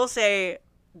 I will say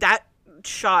that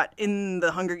shot in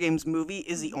the Hunger Games movie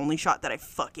is the only shot that I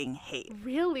fucking hate.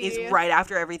 Really? Is right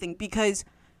after everything because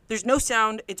there's no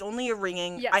sound. It's only a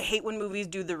ringing. Yes. I hate when movies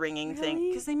do the ringing thing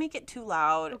because they make it too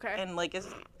loud. Okay. And, like, it's...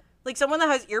 Like, someone that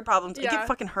has ear problems, it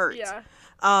fucking hurts. Yeah.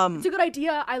 It's a good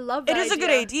idea. I love that It is a good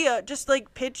idea. Just,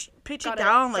 like, pitch it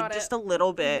down, like, just a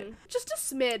little bit. Just a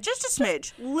smidge. Just a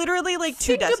smidge. Literally, like,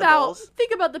 2 Think decibels.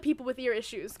 Think about the people with ear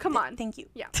issues. Come on. Thank you.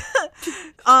 Yeah.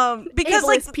 Because,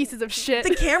 like, Ableist pieces of shit.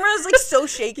 the camera is, like, so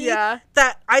shaky Yeah.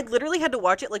 that I literally had to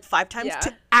watch it, like, 5 times Yeah.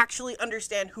 to actually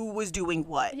understand who was doing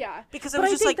what. Yeah. Because I but was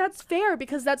I just think like... that's fair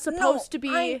because that's supposed to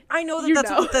be... I know that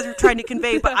that's what they're trying to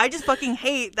convey, but I just fucking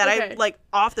hate that I, like,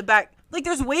 off the back... like,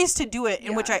 there's ways to do it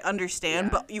in which I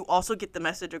understand, but you also get the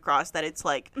message across that it's,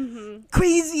 like,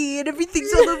 crazy and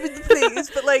everything's all over the place.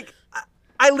 But, like,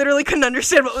 I literally couldn't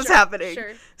understand what was happening.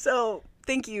 So,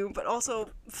 thank you, but also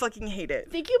fucking hate it.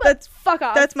 Thank you, but fuck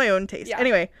off. That's my own taste. Yeah.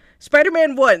 Anyway,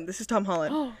 Spider-Man 1, this is Tom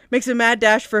Holland, makes a mad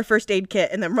dash for a first aid kit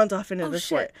and then runs off into the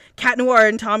fort. Cat Noir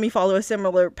and Tommy follow a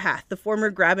similar path, the former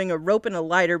grabbing a rope and a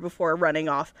lighter before running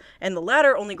off, and the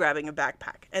latter only grabbing a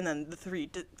backpack. And then the three,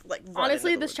 run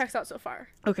Honestly, this woods. checks out so far.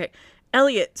 Okay.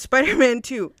 Elliot, Spider-Man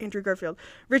 2, Andrew Garfield,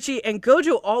 Richie, and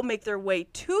Gojo all make their way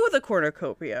to the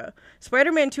cornucopia.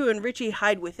 Spider-Man 2 and Richie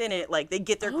hide within it, like, they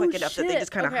get there quick enough that they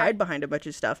just kind of hide behind a bunch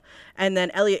of stuff. And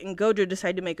then Elliot and Gojo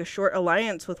decide to make a short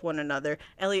alliance with one another,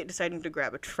 Elliot deciding to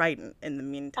grab a trident in the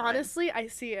meantime. Honestly, I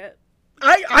see it.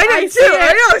 I did too.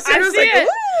 I know. So I was like, it.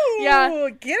 Ooh, yeah,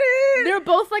 get it. They're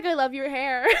both like, I love your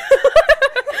hair.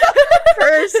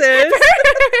 Purses.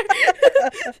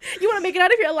 You want to make it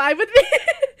out of here alive with me?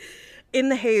 In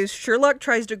the haze, Sherlock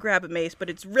tries to grab a mace, but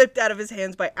it's ripped out of his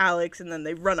hands by Alex, and then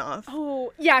they run off.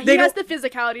 Oh, yeah, he has the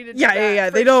physicality to do that. Yeah.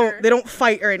 They don't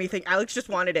fight or anything. Alex just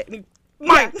wanted it, and he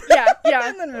mine. Yeah.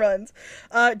 And then runs.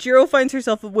 Jiro finds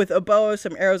herself with a bow,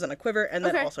 some arrows, and a quiver, and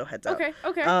then also heads out.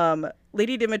 Okay.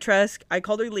 Lady Dimitrescu, I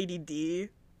called her Lady D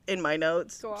in my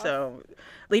notes. So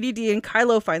Lady D and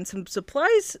Kylo find some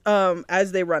supplies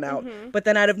as they run out. But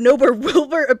then out of nowhere,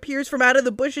 Wilbur appears from out of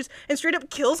the bushes and straight up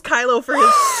kills Kylo for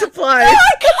his supplies. Oh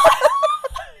my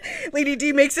God! Lady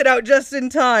D makes it out just in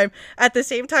time. At the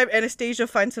same time, Anastasia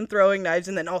finds some throwing knives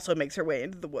and then also makes her way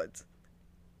into the woods.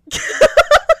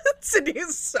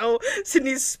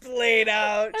 Sydney's splayed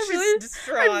out. She's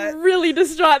distraught. I'm really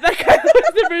distraught that Kylo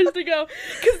was the first to go.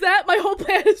 Because my whole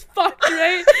plan is fucked,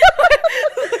 right?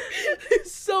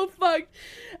 It's so fucked.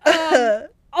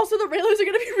 Also, the Railers are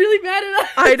going to be really mad at us.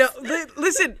 I know.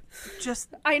 Listen,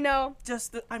 I know.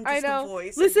 I'm just the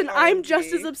voice. Listen, I'm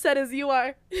just as upset as you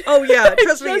are. Oh, yeah.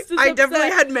 Trust me. I definitely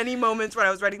had many moments when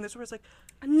I was writing this where I was like,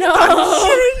 no. Are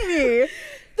you kidding me?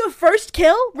 The first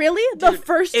kill? Really? Dude, the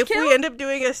first kill? If we end up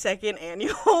doing a second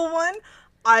annual one,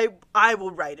 I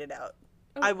will write it out.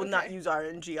 I will not use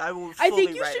RNG. I will fully I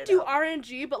think you write should it do out.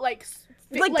 RNG, but like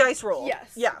dice roll.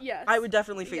 Yes. Yeah. Yes. I would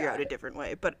definitely figure out a different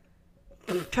way, but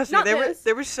trust Not me,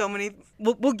 there were so many.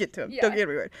 We'll get to them. Don't get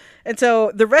me wrong. And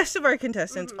so the rest of our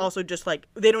contestants also just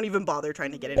they don't even bother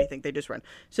trying to get anything. They just run.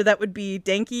 So that would be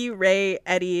Danky, Ray,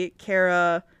 Eddie,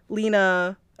 Kara,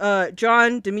 Lena,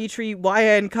 John, Dimitri,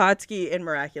 YN, Kotsky, and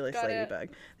Miraculous Ladybug.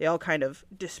 They all kind of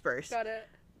disperse. Got it.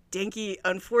 Danky,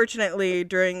 unfortunately,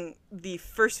 during the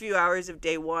first few hours of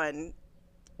day one,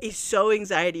 is so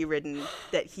anxiety-ridden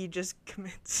that he just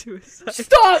commits suicide.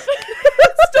 Stop!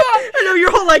 I know, you're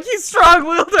all like, he's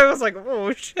strong-willed. I was like,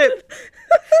 oh, shit.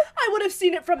 I would have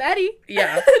seen it from Eddie.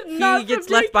 Yeah. He gets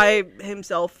left by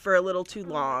himself for a little too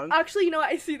long. Actually, you know what?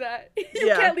 I see that. You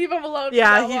can't leave him alone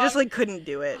Yeah, he just, couldn't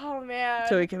do it. Oh, man.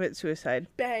 So he commits suicide.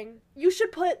 Bang. You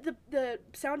should put the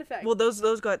sound effect. Well, those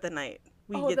go at the night.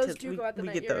 We will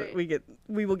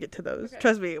get to those. Okay.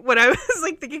 Trust me. When I was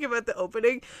thinking about the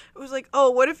opening, it was like,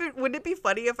 oh, wouldn't it be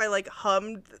funny if I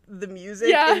hummed the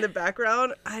music in the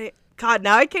background? God,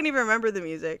 now I can't even remember the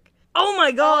music. Oh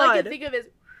my God. All I can think of is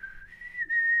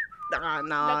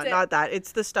not that.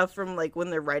 It's the stuff from when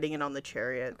they're riding it on the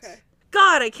chariots. Okay.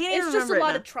 God, I can't even remember. It's just a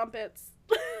lot of trumpets.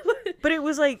 But it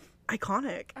was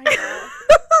iconic. I know.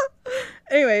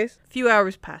 Anyways, a few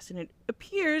hours pass, and it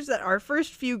appears that our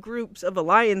first few groups of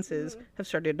alliances have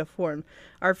started to form.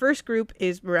 Our first group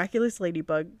is Miraculous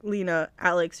Ladybug, Lena,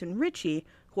 Alex, and Richie,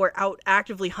 who are out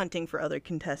actively hunting for other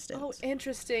contestants. Oh,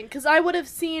 interesting. Because I would have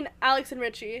seen Alex and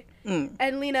Richie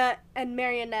and Lena and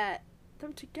Marionette,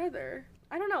 them together.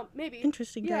 I don't know, maybe.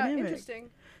 Interesting dynamic. Yeah, interesting.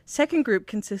 Second group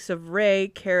consists of Ray,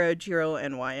 Kara, Jiro,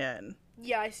 and YN.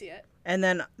 Yeah, I see it. And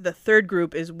then the third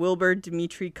group is Wilbur,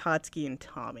 Dimitri, Kotsky, and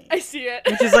Tommy. I see it.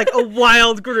 Which is a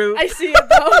wild group. I see it,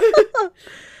 though.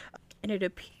 And it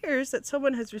appears that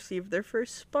someone has received their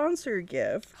first sponsor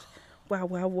gift.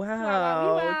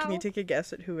 Wow. Can you take a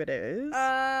guess at who it is?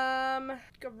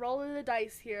 Rolling the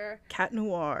dice here. Cat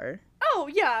Noir. Oh,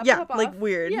 yeah. Yeah,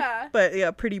 weird. Yeah. But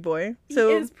yeah, Pretty Boy. He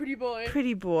is Pretty Boy.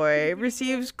 Pretty Boy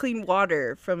receives clean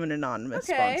water from an anonymous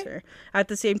sponsor. At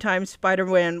the same time,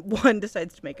 Spider-Man 1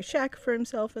 decides to make a shack for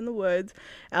himself in the woods.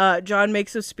 John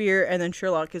makes a spear, and then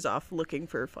Sherlock is off looking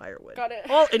for firewood. Got it.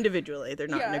 All individually. They're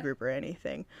not in a group or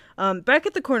anything. Back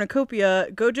at the cornucopia,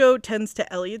 Gojo tends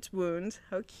to Elliot's wounds.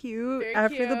 How cute. Very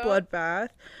after cute. the bloodbath.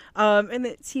 And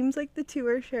it seems like the two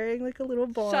are sharing a little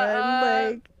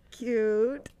bond.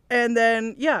 Cute. And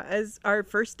then, as our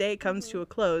first day comes to a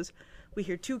close, We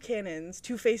hear 2 cannons,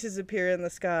 2 faces appear in the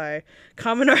sky.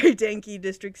 Kaminari Denki,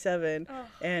 District 7,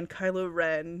 and Kylo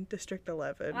Ren, District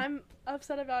 11. I'm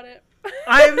upset about it.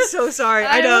 I am so sorry.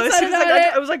 I know. As soon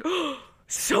as I was like, oh,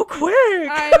 so quick.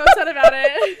 I'm upset about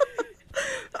it.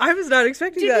 I was not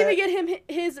expecting that. Didn't even get him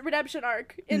his redemption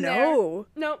arc in there. No.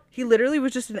 Nope. He literally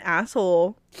was just an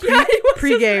asshole. Yeah, he was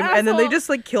pre-game, just an and then they asshole. just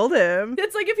like killed him.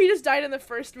 It's like if he just died in the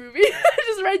first movie.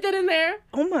 Just write that in there.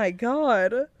 Oh my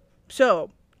god.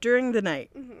 So, during the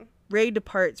night, Rey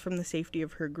departs from the safety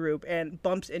of her group and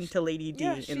bumps into Lady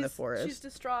D in the forest. She's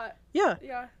distraught. Yeah.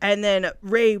 And then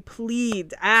Rey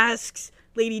asks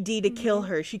Lady D to kill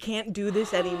her. She can't do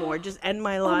this anymore. Just end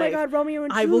my life. Oh my god, Romeo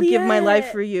and Juliet. I will give my life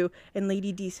for you. And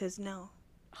Lady D says, no,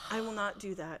 I will not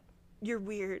do that. You're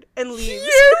weird. And leaves.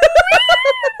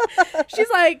 She's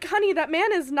like, honey, that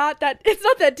man is not that, it's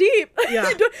not that deep. Yeah.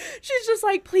 She's just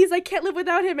like, please, I can't live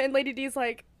without him. And Lady D's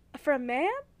like, for a man?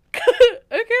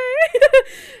 Okay.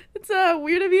 It's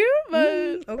weird of you,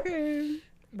 but okay.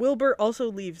 Wilbur also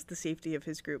leaves the safety of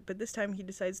his group, but this time he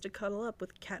decides to cuddle up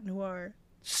with Cat Noir.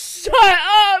 Shut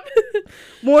up!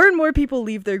 More and more people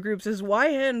leave their groups as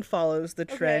YN follows the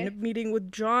trend, meeting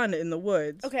with John in the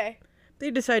woods. Okay.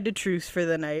 They decide to truce for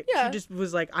the night. Yeah. She just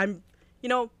was like,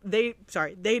 they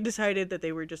decided that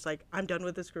they were just like, I'm done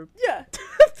with this group. Yeah.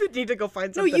 Need to go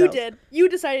find something No, you else. did. You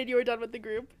decided you were done with the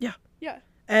group. Yeah. Yeah.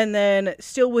 And then,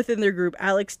 still within their group,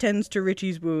 Alex tends to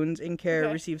Richie's wounds and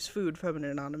Kara receives food from an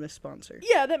anonymous sponsor.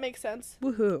 Yeah, that makes sense.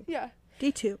 Woohoo. Yeah.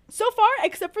 Day 2. So far,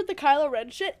 except for the Kylo Ren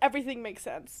shit, everything makes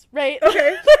sense, right?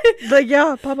 Okay. Like,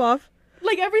 yeah, pop off.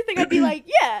 Like, everything I'd be like,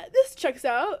 yeah, this checks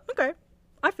out. Okay.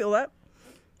 I feel that.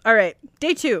 All right.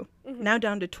 Day 2. Now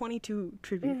down to 22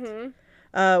 tributes.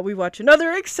 We watch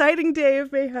another exciting day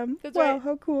of mayhem. That's wow, right.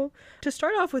 how cool. To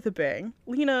start off with a bang,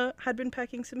 Lena had been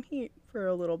packing some heat for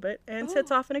a little bit and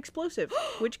sets off an explosive,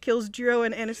 which kills Jiro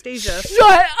and Anastasia.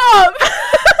 Shut up!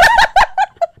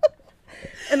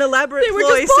 An elaborate They were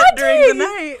ploy just set during the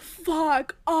bonding! night.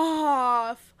 Fuck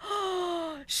off.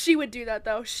 She would do that,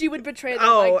 though. She would betray them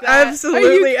Oh, like that.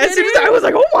 absolutely. As soon as I was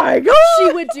like, oh my god!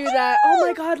 She would do that. Oh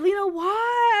my god, Lena,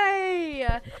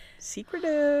 why?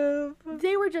 Secretive.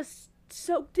 They were just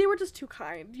too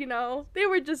kind, you know? They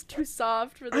were just too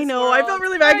soft for this I know, world. I felt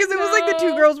really bad because it was like the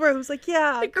 2 girls where it was like,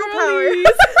 yeah, girl power.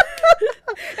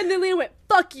 And then Lena went,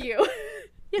 fuck you.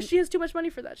 Yeah, she has too much money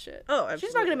for that shit. Oh, absolutely.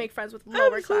 She's not gonna make friends with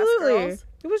lower class girls.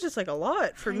 It was just like a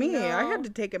lot for me. I had to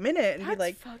take a minute and be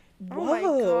like, whoa. Oh my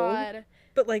god.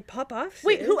 But like, pop off.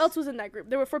 Wait, sis. who else was in that group?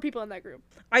 There were 4 people in that group.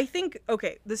 I think,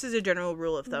 okay, this is a general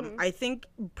rule of thumb. I think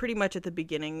pretty much at the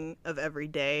beginning of every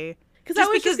day,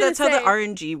 just because that's how the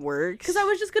RNG works. Because I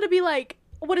was just gonna be like,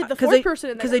 what did the 4th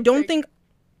person in that group Because I don't think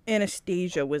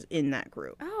Anastasia was in that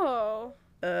group. Oh.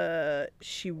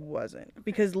 She wasn't.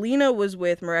 Because Lena was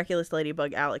with Miraculous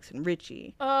Ladybug, Alex, and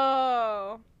Richie.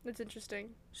 Oh. That's interesting.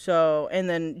 So, and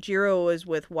then Jiro was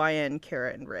with YN,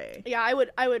 Kara, and Rey. Yeah, I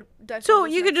would definitely. So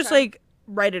you could just like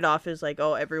write it off as like,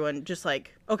 oh, everyone just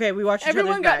like, okay, we watched each other's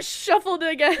everyone got back. shuffled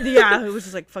again. Yeah, it was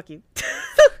just like, fuck you.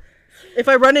 If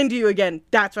I run into you again,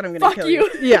 that's what I'm gonna kill you.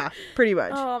 Yeah, pretty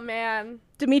much. Oh man.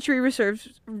 Dimitri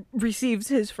receives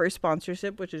his first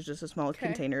sponsorship, which is just a small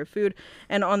container of food.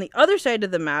 And on the other side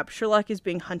of the map, Sherlock is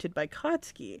being hunted by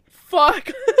Kotsky.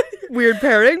 Fuck. Weird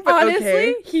pairing, but honestly,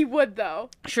 okay. he would though.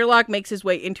 Sherlock makes his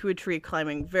way into a tree,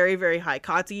 climbing very, very high.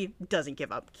 Kotsky doesn't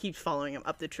give up, keeps following him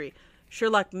up the tree.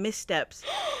 Sherlock missteps,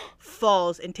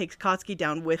 falls, and takes Kotsky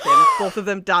down with him. Both of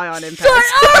them die on impact. Shut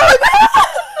up!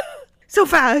 So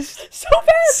fast! So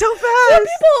fast! So 4 fast!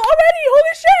 people already!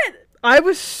 Holy shit! I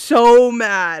was so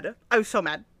mad.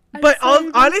 But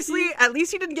so honestly, at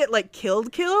least he didn't get like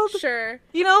killed. Sure.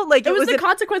 You know, like It was the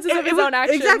consequences of his own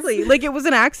actions. Exactly. Like it was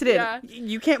an accident. Yeah.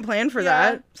 You can't plan for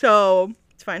that. So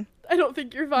it's fine. I don't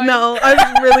think you're fine. No, I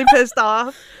was really pissed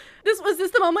off. Was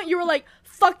this the moment you were like,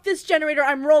 fuck this generator,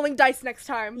 I'm rolling dice next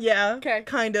time? Yeah. Okay.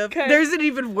 Kind of. Okay. There's an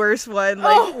even worse one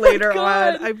like later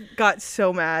God. on. I got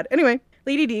so mad. Anyway,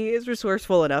 Lady D is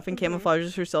resourceful enough and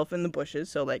camouflages herself in the bushes,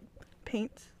 so like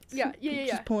paints. Yeah.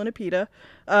 She's pulling a PETA.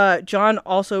 John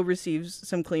also receives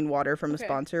some clean water from a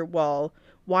sponsor, while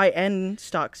YN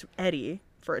stalks Eddie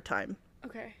for a time.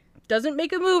 Okay. Doesn't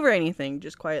make a move or anything,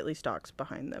 just quietly stalks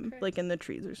behind them, like in the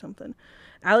trees or something.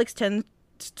 Alex tends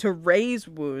to Rey's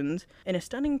wounds in a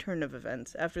stunning turn of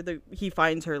events after he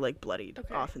finds her like bloodied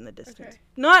off in the distance.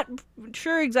 Not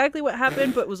sure exactly what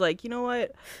happened, but was like, you know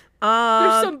what?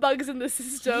 There's some bugs in the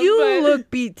system. You look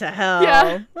beat to hell.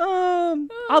 Yeah.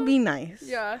 I'll be nice.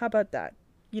 Yeah. How about that?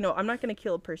 You know, I'm not gonna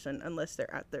kill a person unless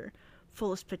they're at their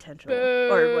fullest potential. Boo.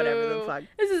 Or whatever the fuck.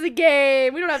 This is a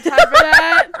game. We don't have time for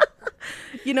that.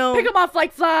 You know, Pick them off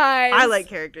like flies. I like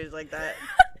characters like that.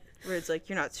 where it's like,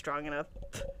 you're not strong enough.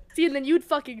 See, and then you'd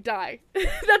fucking die.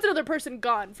 That's another person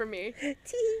gone from me.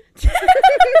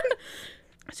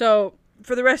 So,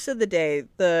 for the rest of the day,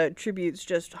 the tributes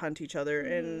just hunt each other,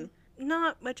 and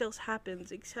not much else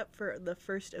happens except for the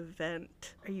first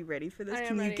event. Are you ready for this?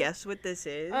 Can you guess what this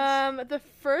is? The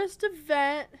first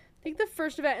event, I think the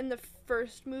first event in the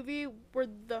first movie were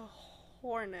the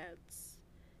Hornets.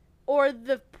 Or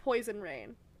the poison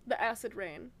rain. The acid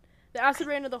rain. The acid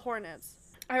rain or the Hornets.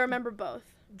 I remember both.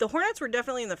 The Hornets were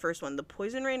definitely in the first one. The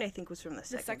poison rain, I think, was from the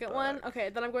second. The second one? Okay,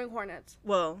 then I'm going Hornets.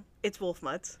 Well, it's wolf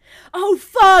mutts. Oh,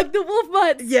 fuck! The wolf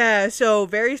mutts! Yeah, so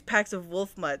various packs of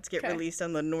wolf mutts get released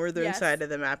on the northern side of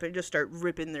the map and just start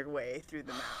ripping their way through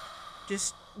the map.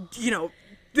 Just,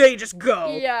 they just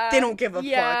go. Yeah. They don't give a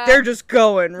fuck. They're just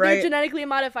going, right? They're genetically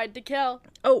modified to kill.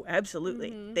 Oh,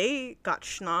 absolutely. They got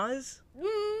schnoz.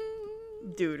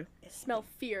 Dude. Smell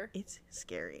fear. It's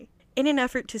scary. In an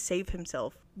effort to save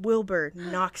himself, Wilbur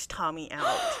knocks Tommy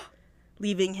out,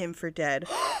 leaving him for dead.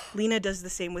 Lena does the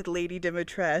same with Lady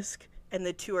Dimitrescu, and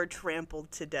the two are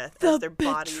trampled to death as their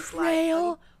bodies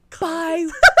lie. By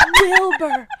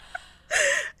Wilbur.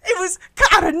 It was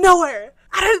out of nowhere.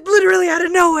 Literally out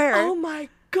of nowhere. Oh my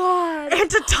god. And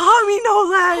to Tommy, no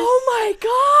less. Oh my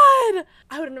god.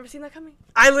 I would have never seen that coming.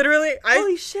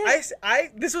 Holy shit.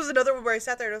 This was another one where I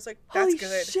sat there and I was like, that's good.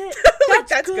 Holy shit.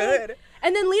 That's good.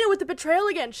 And then Lena with the betrayal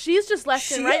again. She's just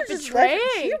left and right betraying.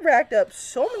 She racked up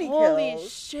so many kills. Holy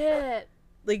shit.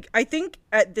 Like, I think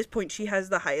at this point she has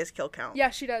the highest kill count.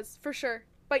 Yeah, she does. For sure.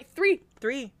 Like, 3.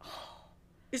 3.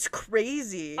 It's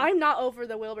crazy. I'm not over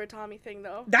the Wilbur Tommy thing,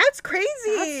 though. That's crazy.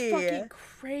 That's fucking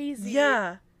crazy.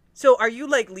 Yeah. So are you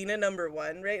like Lena number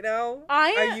 1 right now?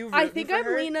 I think I'm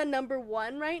Lena number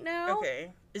 1 right now.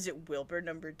 Okay. Is it Wilbur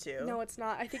number 2? No, it's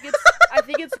not. I think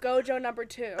it's Gojo number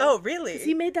 2. Oh, really? Because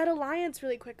he made that alliance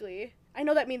really quickly. I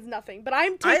know that means nothing, but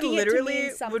I'm taking it to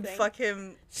mean something. I literally would fuck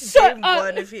him game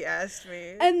 1 if he asked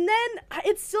me. And then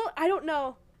it's still, I don't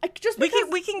know. Just we can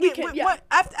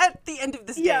at the end of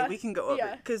this day we can go over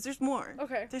it because there's more.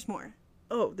 Okay. There's more.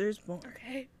 Oh, there's more.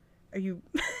 Okay. Are you?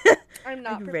 I'm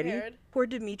not prepared. Ready? Poor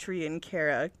Dimitri and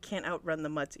Kara can't outrun the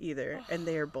mutts either, and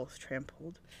they are both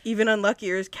trampled. Even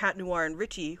unluckier is Cat Noir and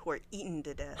Richie, who are eaten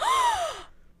to death.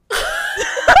 Wait,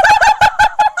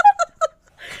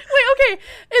 okay,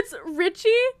 it's Richie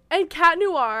and Cat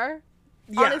Noir.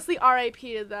 Yeah. Honestly,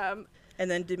 R.I.P. to them.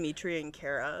 And then Dimitri and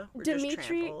Kara were just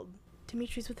trampled.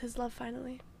 Dimitri's with his love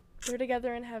finally. They're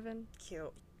together in heaven.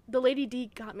 Cute. The Lady D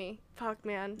got me. Fuck,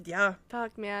 man. Yeah.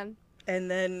 Fuck, man.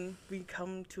 And then we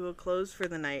come to a close for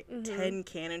the night. 10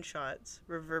 cannon shots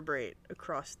reverberate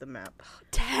across the map.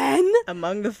 10?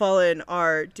 Among the fallen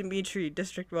are Dimitri,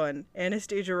 District 1,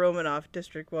 Anastasia Romanoff,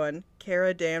 District 1,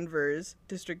 Kara Danvers,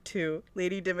 District 2,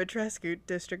 Lady Dimitrescu,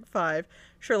 District 5,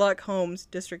 Sherlock Holmes,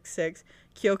 District 6,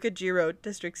 Kyoka Jiro,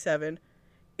 District 7,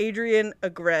 Adrian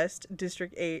Agreste,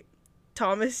 District 8,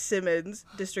 Thomas Simmons,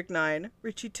 District 9,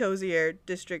 Richie Tozier,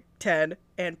 District 10,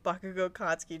 and Bakugo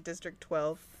Katsuki, District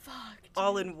 12. Fuck, dude.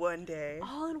 All in one day.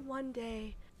 All in one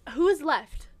day. Who is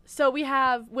left? So we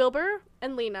have Wilbur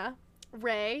and Lena,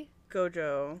 Ray,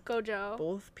 Gojo,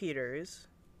 both Peters.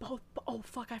 Oh,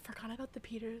 fuck, I forgot about the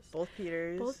Peters. Both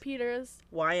Peters.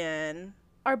 YN.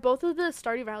 Are both of the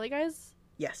Stardew Valley guys?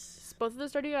 Yes. Both of the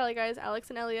Stardew Valley guys, Alex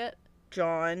and Elliot.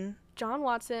 John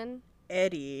Watson.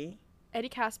 Eddie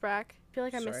Kasprak. I feel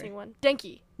like I'm missing one.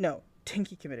 Denki. No,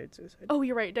 Denki committed suicide. Oh,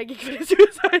 you're right. Denki committed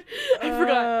suicide. I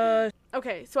forgot.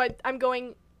 Okay, so I'm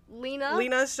going Lena.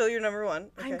 Lena's still your number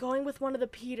 1. Okay. I'm going with one of the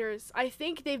Peters. I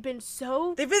think they've been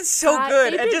so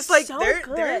good. And just like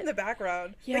they're in the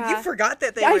background. Yeah. Like you forgot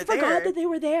that they were there. I forgot that they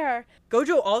were there.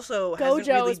 Gojo also hasn't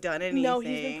really done anything. No,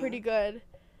 he's been pretty good.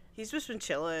 He's just been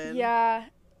chilling. Yeah.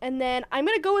 And then I'm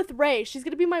going to go with Ray. She's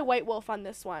going to be my white wolf on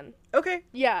this one. Okay.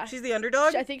 Yeah. She's the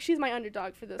underdog? I think she's my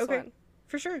underdog for this one.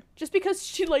 For sure. Just because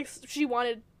she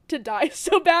wanted to die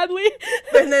so badly.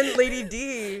 And then Lady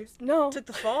D took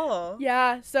the fall.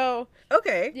 Yeah, so.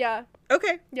 Okay. Yeah.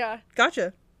 Okay. Yeah.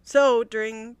 Gotcha. So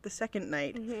during the second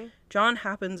night, John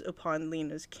happens upon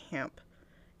Lena's camp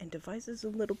and devises a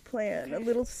little plan, a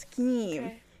little scheme.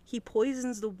 Okay. He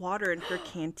poisons the water in her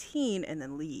canteen and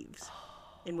then leaves,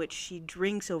 in which she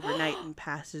drinks overnight and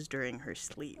passes during her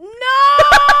sleep. No!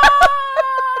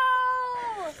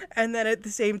 And then at the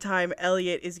same time,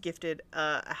 Elliot is gifted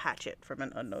a hatchet from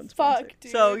an unknown sponsor. Fuck,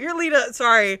 dude. So you're Lena,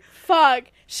 sorry. Fuck.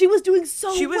 She was doing so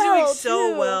well. She was doing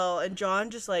so well. And John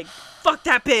just like, fuck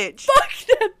that bitch. Fuck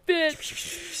that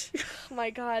bitch. Oh my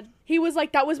god. He was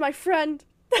like, that was my friend.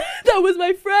 That was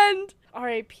my friend.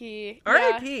 R.I.P.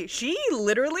 R.I.P. She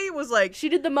literally was like. She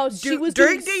did the most. She was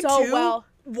doing so well.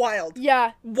 Wild.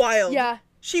 Yeah. Wild. Yeah.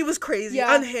 She was crazy,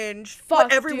 Yeah. unhinged, Fuck,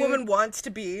 what every dude. woman wants to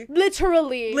be.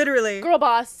 Literally. Literally. Girl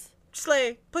boss.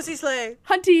 Slay. Pussy slay.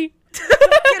 Hunty. Get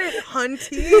it?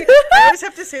 Hunty? I always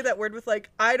have to say that word with, like,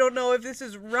 I don't know if this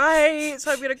is right,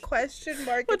 so I'm gonna question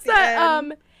mark What's at the that?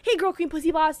 end. Hey, girl queen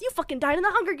pussy boss, you fucking died in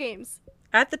the Hunger Games.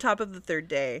 At the top of the third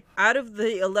day, out of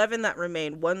the 11 that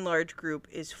remain, one large group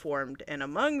is formed, and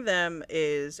among them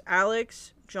is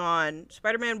Alex, John,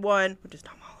 Spider-Man 1, which is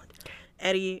Tom Holland,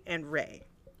 Eddie, and Ray.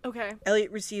 Okay.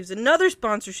 Elliot receives another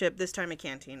sponsorship, this time a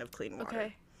canteen of clean water.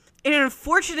 Okay. In an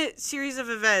unfortunate series of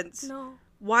events, No.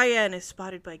 YN is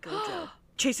spotted by Gojo.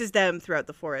 Chases them throughout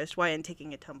the forest, YN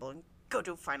taking a tumble, and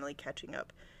Gojo finally catching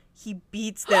up. He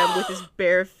beats them with his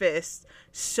bare fists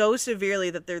so severely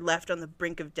that they're left on the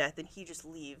brink of death, and he just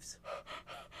leaves.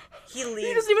 He leaves.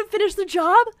 He doesn't even finish the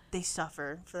job? They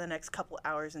suffer for the next couple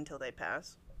hours until they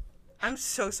pass. I'm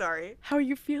so sorry. How are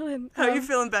you feeling? How you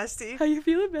feeling, bestie? How you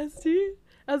feeling, bestie?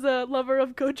 As a lover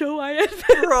of Gojo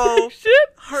YN Bro,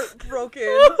 ship? heartbroken.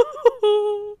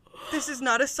 This is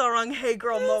not a Sarang Hey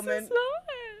Girl moment. This is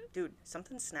not. Dude,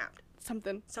 something snapped.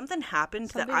 Something happened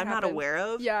that Something I'm not happened. aware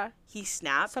of. Yeah. He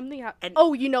snapped. Something happened. And-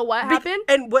 Oh, you know what happened?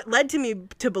 And what led to me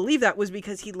to believe that was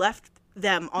because he left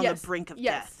them on the brink of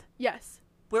death. Yes.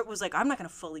 Where it was like, I'm not going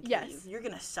to fully kill you. Yes. You're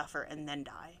going to suffer and then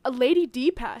die. A Lady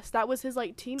D passed. That was his,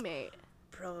 like, teammate.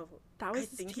 Bro, That was I his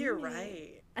think you're teammate.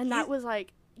 right. And that was,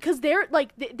 like... Because they're,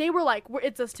 like... They were, like,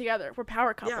 it's us together. We're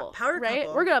power couple. power right?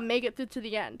 couple. We're gonna make it through to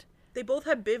the end. They both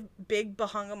had big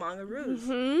Bahangamangaroos.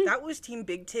 Mhm. That was Team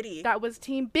Big Titty. That was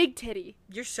Team Big Titty.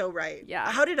 You're so right.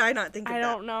 Yeah. How did I not think of I that?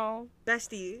 don't know.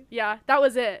 Bestie. Yeah, that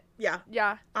was it. Yeah.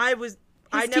 Yeah. I was... His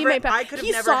I never... teammate I could have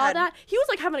he never saw had... that. He was,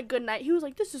 like, having a good night. He was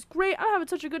like, this is great. I'm having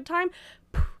such a good time.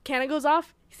 Cannon goes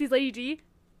off. He sees Lady D.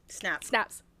 Snap.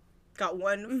 Snaps. Got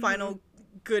one final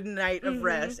good night of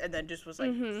rest and then just was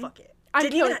like, fuck it. I'm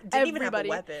Didn't killing even have a everybody.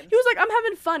 weapon. He was like, I'm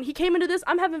having fun. He came into this.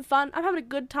 I'm having fun. I'm having a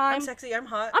good time. I'm sexy. I'm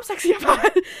hot. I'm sexy. I'm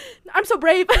hot. I'm so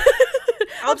brave.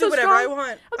 I'll I'm do so whatever I strong.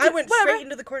 want. I'll I do went whatever. straight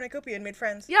into the cornucopia and made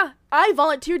friends. Yeah, I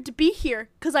volunteered to be here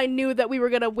because I knew that we were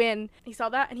gonna win. He saw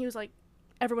that and he was like,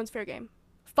 everyone's fair game.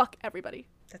 Fuck everybody.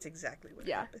 That's exactly what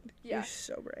Yeah. happened. Yeah. You're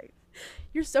so right.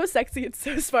 You're so sexy and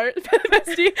so smart,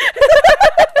 bestie.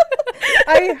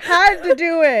 I had to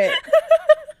do it.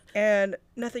 And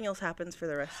nothing else happens for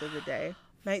the rest of the day.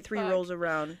 Night 3 Fuck. rolls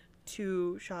around.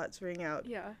 2 shots ring out.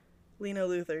 Yeah, Lena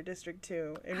Luthor, District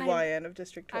 2, and YN of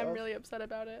District 12. I'm really upset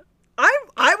about it.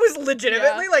 I was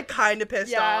legitimately, Yeah. like, kind of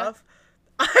pissed Yeah. off.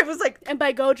 I was like, And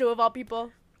by Gojo of all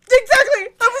people. exactly!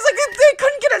 I was like, it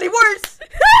couldn't get any worse! It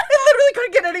literally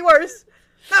couldn't get any worse!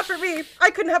 Not for me. I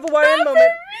couldn't have a YN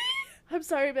moment. I'm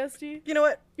sorry, bestie. You know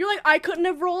what? You're like, I couldn't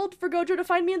have rolled for Gojo to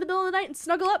find me in the middle of the night and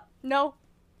snuggle up? No.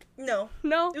 No.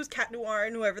 No. It was Cat Noir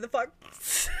and whoever the fuck.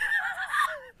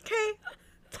 Okay.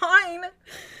 Fine.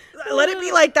 Let it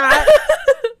be like that.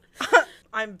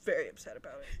 I'm very upset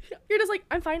about it. You're just like,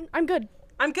 I'm fine. I'm good.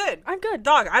 I'm good. I'm good.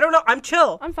 Dog, I don't know. I'm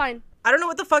chill. I'm fine. I don't know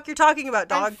what the fuck you're talking about,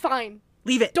 dog. I'm fine.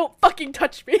 Leave it. Don't fucking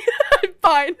touch me. I'm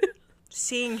fine.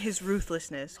 Seeing his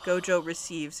ruthlessness, Gojo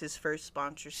receives his first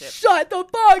sponsorship. Shut the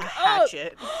fuck A up.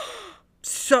 hatchet.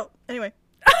 So, anyway,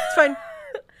 it's fine.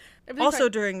 Everything's Also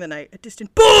fine. during the night, a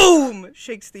distant BOOM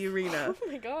shakes the arena. Oh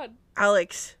my god.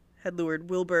 Alex had lured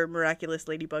Wilbur, Miraculous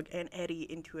Ladybug, and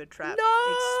Eddie into a trap,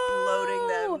 No! exploding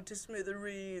them to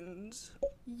smithereens.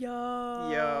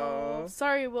 Yo.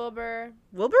 Sorry, Wilbur.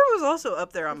 Wilbur was also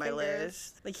up there on my Fingers.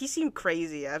 list. Like, he seemed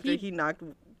crazy after he knocked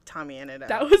Tommy in it out.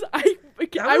 That was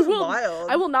That was wild.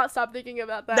 I will not stop thinking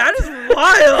about that. That is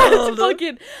wild! That's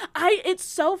fucking. It's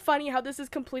so funny how this is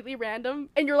completely random,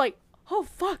 and you're like, oh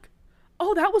fuck,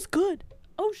 oh that was good,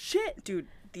 oh shit. Dude,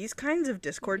 these kinds of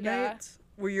Discord Yeah. nights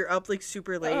where you're up like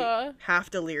super late,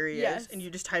 half delirious, Yes. and you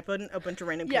just type in a bunch of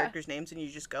random Yeah. characters' names and you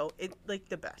just go, it like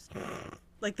the best.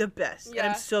 Like the best. And Yeah.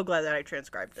 I'm so glad that I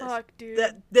transcribed this. Fuck, dude.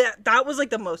 That was like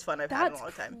the most fun I've had in That's a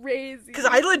long time. crazy. Because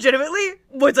I legitimately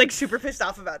was like super pissed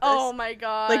off about this. Oh my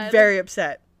god. Like very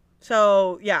upset.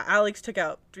 So yeah, Alex took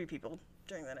out 3 people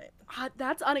during the night.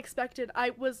 That's unexpected. I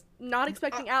was not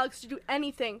expecting Alex to do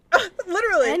anything.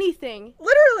 Literally. Anything.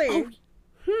 Literally.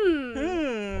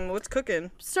 Oh, What's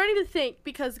cooking? starting to think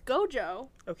because Gojo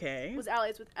Okay. was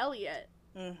allies with Elliot,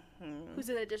 Mm-hmm. who's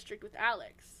in a district with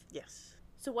Alex. Yes.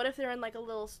 So what if they're in like a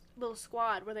little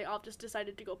squad where they all just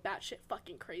decided to go batshit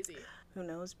fucking crazy? Who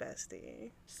knows,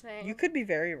 bestie? Saying You could be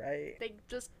very right. they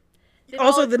just they'd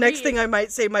Also, all the next agree. thing I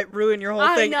might say might ruin your whole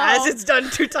I thing, know. as it's done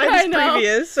 2 I times know.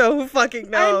 previous. So who fucking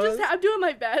knows? I'm doing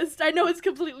my best. I know it's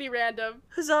completely random.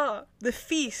 Huzzah! The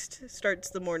feast starts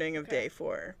the morning of Okay. day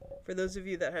 4. For those of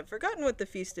you that have forgotten what the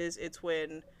feast is, it's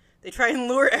when They try and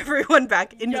lure everyone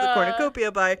back into the Yeah.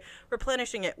 cornucopia by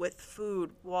replenishing it with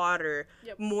food, water,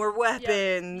 more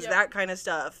weapons, that kind of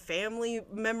stuff, family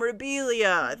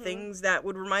memorabilia, things that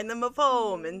would remind them of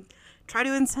home, and try to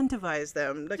incentivize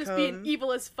them to Just come. being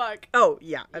evil as fuck. Oh,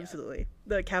 yeah, absolutely.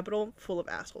 The capital full of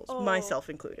assholes, myself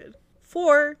included.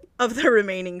 4 of the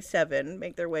remaining 7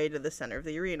 make their way to the center of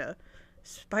the arena.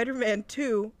 Spider-Man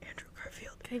 2, Andrew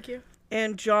Garfield, Thank you.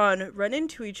 and John run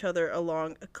into each other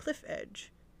along a cliff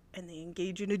edge, and they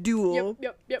engage in a duel,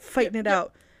 fighting it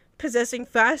out. Possessing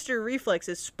faster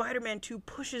reflexes, Spider-Man 2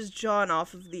 pushes John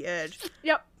off of the edge,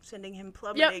 sending him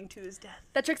plummeting to his death.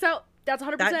 That checks out. That's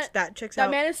 100%. That checks out.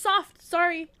 That man is soft.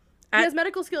 Sorry. He has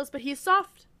medical skills, but he's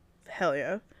soft. Hell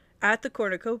yeah. At the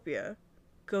cornucopia,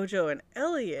 Gojo and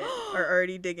Elliot are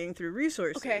already digging through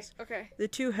resources. Okay. The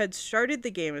two had started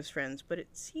the game as friends, but it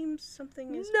seems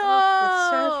something is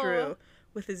off with Satoru.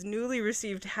 With his newly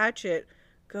received hatchet,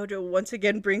 Gojo once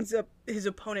again brings up his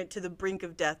opponent to the brink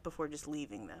of death before just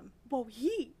leaving them. Whoa,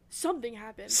 something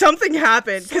happened. Something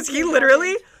happened, because he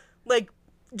literally,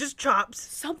 just chops.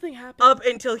 Something happened. Up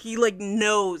until he,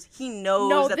 knows. He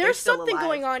knows that they're still alive. There's something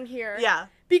going on here. Yeah.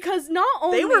 Because not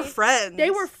only... They were friends.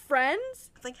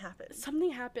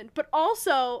 Something happened. But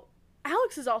also,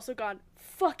 Alex has also gone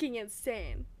fucking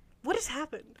insane. What has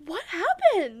happened? What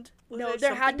happened? There had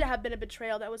something? to have been a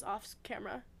betrayal that was off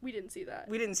camera. We didn't see that.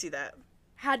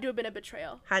 Had to have been a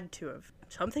betrayal. Had to have.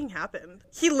 Something happened.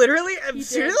 He literally, as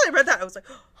soon as I read that, I was like,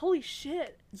 holy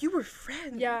shit. You were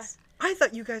friends. Yeah. I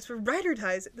thought you guys were ride or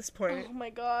dies at this point. Oh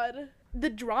my god. The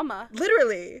drama.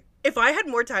 Literally. If I had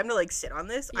more time to, sit on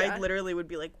this, I literally would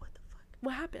be like, what the fuck?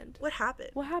 What happened?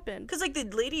 What happened? Because, the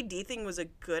Lady D thing was a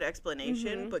good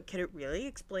explanation, but can it really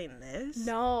explain this?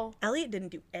 No. Elliot didn't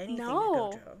do anything to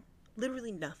Gojo.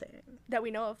 Literally nothing. That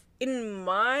we know of. In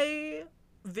my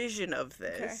vision of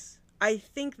this, I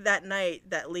think that night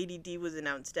that Lady D was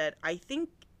announced dead, I think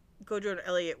Gojo and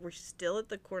Elliot were still at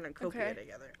the cornucopia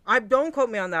together. Don't quote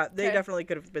me on that. They definitely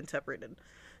could have been separated.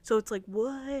 So it's like,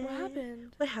 what?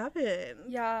 What happened?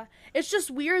 Yeah. It's just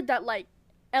weird that,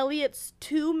 Elliot's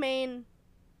 2 main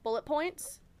bullet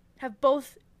points have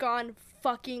both gone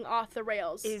fucking off the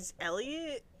rails. Is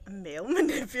Elliot a male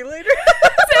manipulator?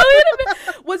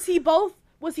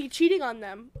 Was he cheating on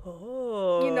them?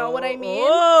 Oh. You know what I mean?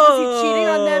 Was he cheating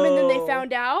on them and then they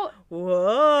found out?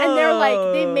 Whoa. And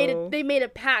they're they made a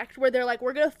pact where they're like,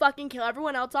 we're gonna fucking kill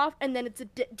everyone else off, and then it's a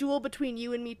duel between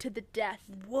you and me to the death.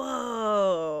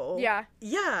 Whoa. Yeah.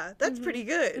 Yeah, that's pretty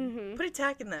good. Put a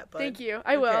tack in that, bud. Thank you.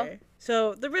 I will.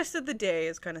 So the rest of the day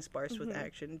is kind of sparse with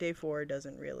action. Day 4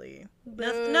 doesn't really...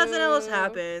 Nothing else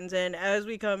happens, and as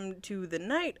we come to the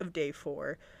night of day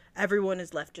 4... everyone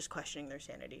is left just questioning their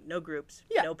sanity. No groups,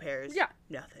 no pairs,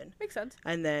 nothing. Makes sense.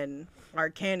 And then our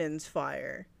cannons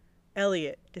fire.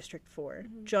 Elliot, District 4.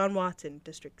 John Watson,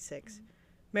 District 6.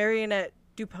 Marionette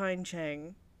Dupine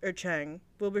Chang,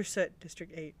 Wilbur Soot,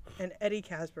 District 8. And Eddie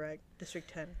Kasparek, District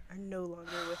 10, are no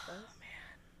longer with us.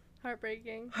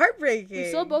 Heartbreaking. Heartbreaking. We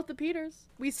still have both the Peters.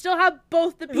 We still have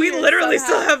both the Peters. We literally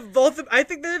still have both of... I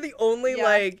think they're the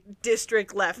only,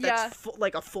 district left that's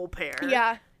a full pair.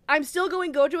 Yeah. I'm still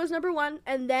going Gojo as number 1,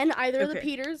 and then either of the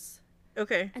Peters.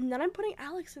 Okay. And then I'm putting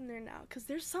Alex in there now, because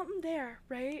there's something there,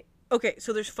 right? Okay,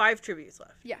 so there's 5 trivias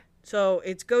left. Yeah. So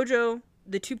it's Gojo,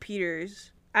 the 2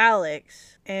 Peters,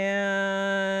 Alex,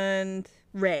 and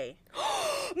Ray.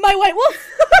 My White Wolf!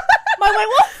 My White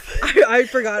Wolf! I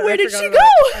forgot. Where did she go?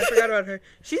 I forgot about her.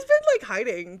 She's been,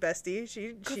 hiding,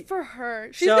 bestie. Good for her.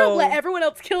 She's going to let everyone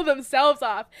else kill themselves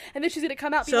off, and then she's going to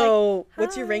come out and be like, so,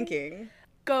 what's your ranking?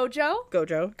 Gojo.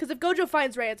 Because if Gojo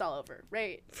finds Ray, it's all over,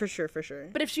 right? For sure.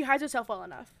 But if she hides herself well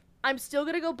enough, I'm still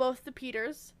gonna go both the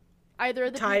Peters, either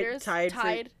of the Peters,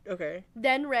 tied. Okay.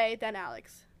 Then Ray, then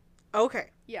Alex.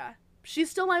 Okay. Yeah, she's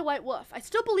still my White Wolf. I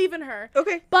still believe in her.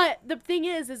 Okay. But the thing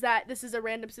is that this is a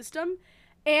random system,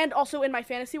 and also in my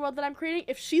fantasy world that I'm creating,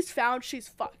 if she's found, she's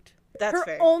fucked. That's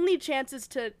fair. Her only chance is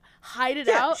to hide it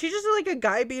out. She's just a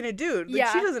guy being a dude. She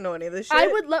doesn't know any of this shit. I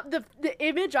would love the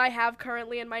image I have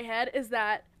currently in my head is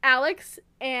that Alex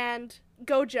and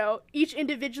Gojo each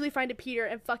individually find a Peter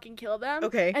and fucking kill them.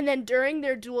 Okay. And then during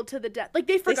their duel to the death,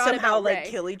 they forgot they somehow, about Ray.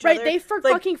 kill each other. Right, they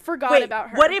fucking forgot about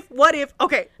her. What if,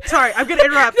 okay, sorry, I'm gonna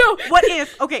interrupt. No. What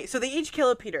if, okay, so they each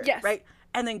kill a Peter, yes. right?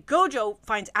 And then Gojo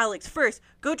finds Alex first.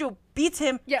 Gojo beats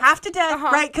him half to death,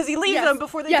 right? Because he leaves them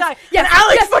before they die. And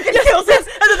Alex fucking kills him,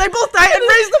 and then they both die, and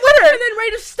Ray's the winner. And then Ray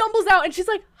just stumbles out, and she's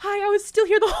like, "Hi, I was still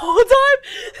here the whole time."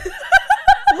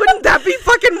 Wouldn't that be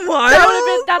fucking wild? That would have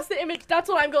been. That's the image. That's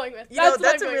what I'm going with.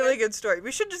 That's a really good story.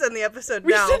 We should just end the episode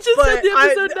now. We should just end the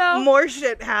episode now. More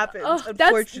shit happens,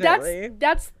 unfortunately.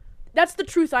 That's That's the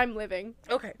truth I'm living.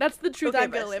 Okay. That's the truth Okay,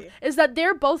 I'm gonna bestie. live. Is that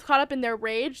they're both caught up in their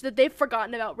rage that they've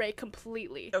forgotten about Rey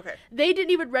completely. Okay. They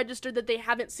didn't even register that they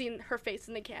haven't seen her face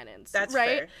in the canons. That's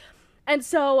right? fair. And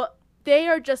so they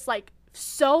are just like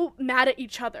so mad at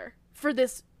each other for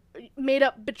this made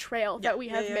up betrayal that we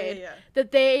have made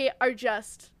that they are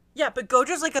just. Yeah, but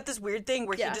Gojo's like got this weird thing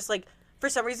where he just like, for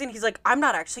some reason, he's like, I'm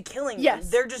not actually killing them.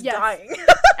 They're just dying.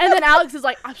 And then Alex is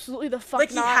like, absolutely the fuck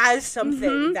like, not. he has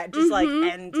something that just, like,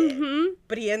 ends it.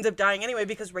 But he ends up dying anyway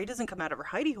because Rey doesn't come out of her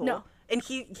hidey hole. No. And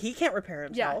he can't repair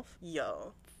himself. Yeah.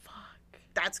 Yo. Fuck.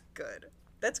 That's good.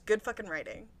 That's good fucking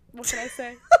writing. What can I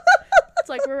say? It's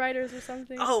like we're writers or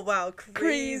something. Oh, wow.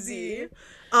 Crazy.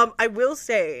 I will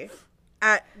say,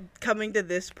 at coming to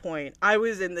this point, I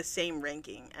was in the same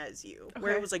ranking as you,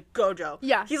 where it was like Gojo.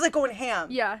 Yeah. He's like going ham.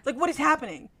 Yeah. Like, what is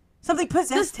happening? Something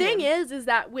possessed him. The thing is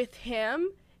that with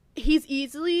him,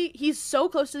 he's so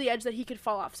close to the edge that he could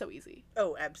fall off so easy.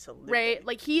 Oh, absolutely. Right?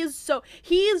 Like, he's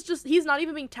not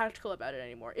even being tactical about it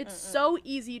anymore. It's so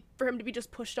easy for him to be just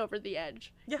pushed over the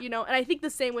edge. Yeah. You know? And I think the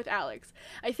same with Alex.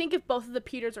 I think if both of the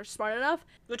Peters are smart enough.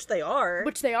 Which they are.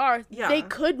 Yeah. They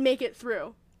could make it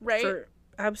through. Right?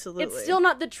 Absolutely. It's still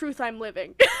not the truth I'm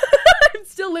living. I'm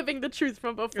still living the truth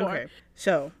from before. Okay.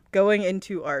 So, going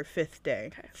into our 5th day,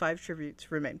 5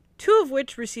 tributes remain. 2 of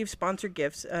which receive sponsored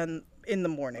gifts in the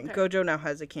morning. Gojo now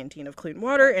has a canteen of clean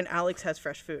water, and Alex has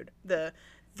fresh food. The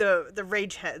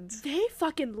rage heads. They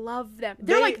fucking love them.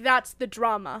 They're like, that's the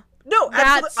drama. No,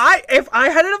 absolutely. If I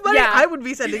had enough money, I would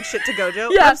be sending shit to Gojo.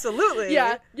 Yeah. Absolutely.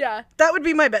 Yeah. That would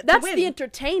be my bet. That's to win. the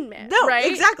entertainment. No, right?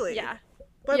 Exactly. Yeah.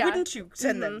 Why wouldn't you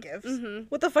send them gifts?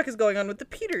 What the fuck is going on with the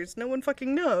Peters? No one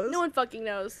fucking knows. No one fucking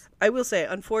knows. I will say,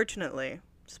 unfortunately,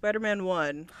 Spider-Man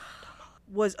 1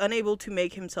 was unable to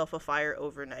make himself a fire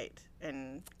overnight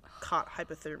and caught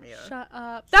hypothermia. Shut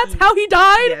up. That's how he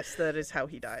died? Yes, that is how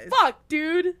he dies. Fuck,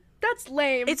 dude. That's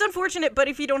lame. It's unfortunate, but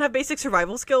if you don't have basic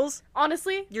survival skills,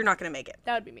 honestly, you're not gonna make it.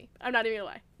 That would be me. I'm not even gonna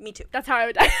lie. Me too. That's how I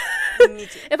would die. Me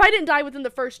too. If I didn't die within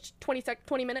the first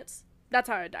 20 minutes, that's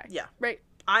how I would die. Yeah. Right?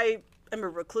 I'm a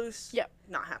recluse. Yep.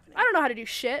 Not happening. I don't know how to do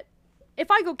shit.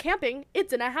 If I go camping,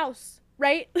 it's in a house,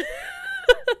 right?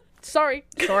 Sorry.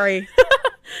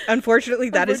 Unfortunately,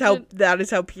 that is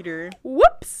how Peter.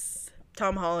 Whoops.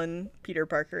 Tom Holland, Peter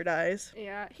Parker dies.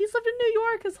 Yeah, he's lived in New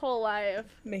York his whole life.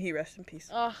 May he rest in peace.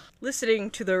 Ugh. Listening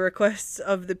to the requests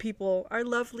of the people, our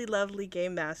lovely, lovely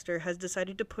game master has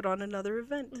decided to put on another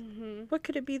event. What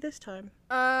could it be this time?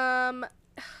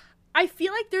 I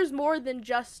feel like there's more than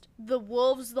just the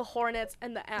wolves, the hornets,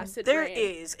 and the acid rain. There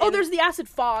is. Oh, there's the acid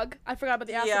fog. I forgot about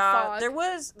the acid fog. There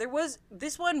was.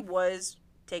 This one was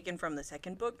taken from the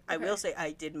second book. I will say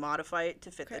I did modify it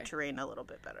to fit the terrain a little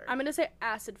bit better. I'm going to say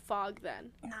acid fog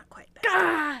then. Not quite.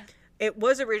 God! It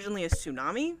was originally a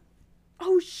tsunami.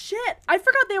 Oh, shit. I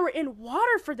forgot they were in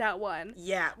water for that one.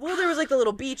 Yeah. Well, there was like the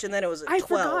little beach, and then it was 12.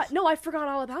 I forgot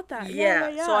all about that.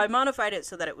 Yeah. So I modified it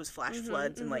so that it was flash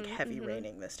floods and like heavy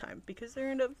raining this time because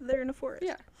they're in a forest.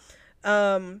 Yeah.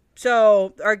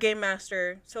 So our game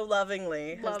master so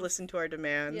lovingly has listened to our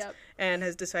demands and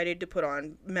has decided to put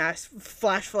on mass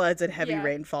flash floods and heavy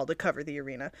rainfall to cover the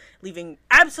arena, leaving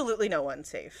absolutely no one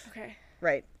safe. Okay.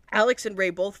 Right. Alex and Rey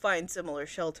both find similar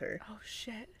shelter. Oh,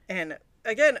 shit. And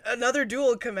again, another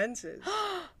duel commences.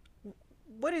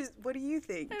 What do you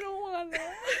think? I don't want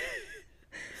that.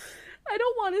 I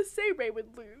don't want to say Rey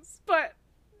would lose, but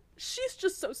she's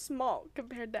just so small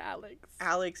compared to Alex.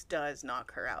 Alex does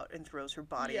knock her out and throws her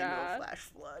body into a flash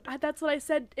flood. That's what I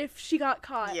said. If she got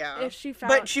caught. Yeah. If she found.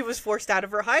 But she was forced out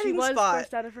of her hiding spot. She was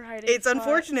forced out of her hiding spot. It's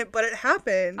unfortunate, but it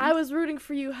happened. I was rooting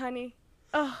for you, honey.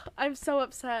 Oh, I'm so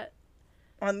upset.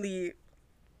 On the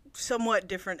somewhat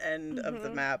different end of the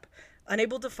map,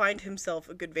 unable to find himself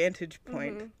a good vantage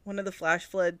point, one of the flash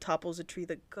flood topples a tree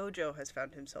that Gojo has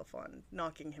found himself on,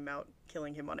 knocking him out,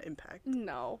 killing him on impact.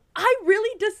 No. I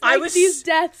really dislike these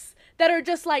deaths that are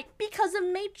just like, because of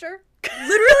nature.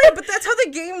 Literally, but that's how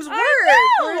the games work.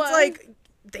 Where it's like,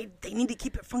 they need to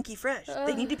keep it funky fresh.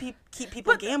 They need to keep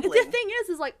people gambling. The thing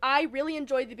is like, I really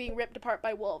enjoy being ripped apart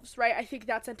by wolves, right? I think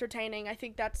that's entertaining. I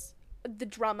think that's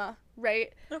the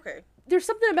right? Okay. There's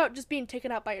something about just being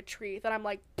taken out by a tree that I'm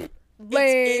like, lame.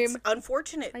 It's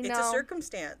unfortunate. It's a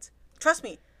circumstance. Trust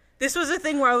me. This was a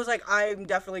thing where I was like, I'm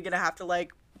definitely going to have to,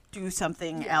 like, do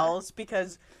something else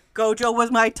because Gojo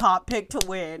was my top pick to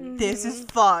win. This is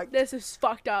fucked. This is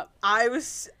fucked up.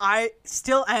 I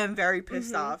still am very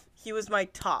pissed off. He was my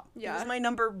top. Yeah. He was my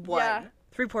number 1. Yeah.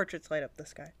 3 portraits light up the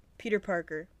sky. Peter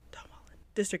Parker, Tom Holland,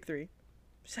 District 3,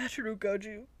 Satoru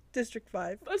Goju, District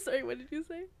 5. I'm sorry, what did you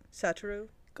say? Satoru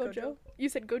Gojo? You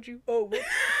said Goju. Oh,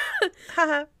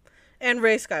 haha. And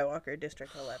Rey Skywalker,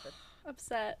 District 11.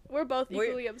 Upset. We're both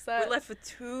equally upset. We're left with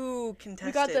 2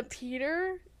 contestants. We got the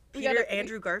Peter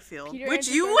Andrew Garfield, Peter which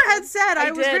Andrew you Garfield. had said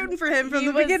I was rooting for him from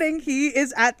the beginning. He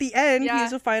is at the end. Yeah.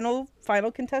 He's a final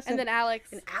contestant. And then Alex.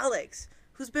 And Alex,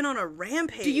 who's been on a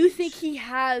rampage. Do you think he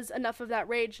has enough of that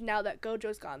rage now that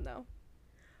Gojo's gone, though?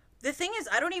 The thing is,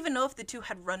 I don't even know if the two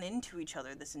had run into each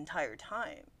other this entire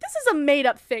time. This is a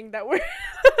made-up thing that we're...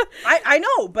 I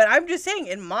know, but I'm just saying,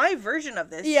 in my version of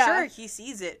this, sure, he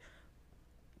sees it.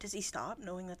 Does he stop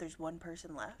knowing that there's one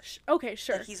person left? Okay,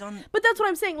 sure. That he's on... But that's what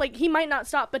I'm saying. Like, he might not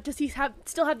stop, but does he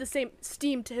still have the same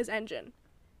steam to his engine?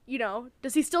 You know?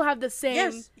 Does he still have the same...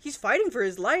 Yes, he's fighting for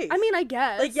his life. I mean, I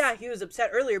guess. Like, yeah, he was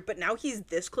upset earlier, but now he's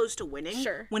this close to winning.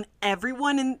 Sure. When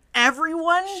everyone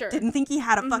didn't think he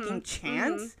had a fucking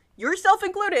chance. Yourself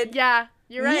included. Yeah,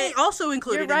 you're right. Me also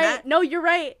included You're right. in that. No, you're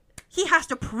right. He has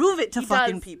to prove it to He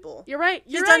fucking does. people. You're right.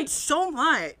 He's done so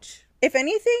much. If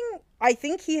anything, I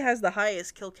think he has the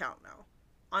highest kill count now,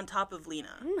 on top of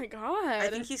Lena. Oh my god. I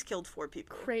think he's killed 4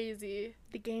 people. Crazy.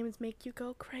 The games make you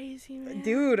go crazy, man.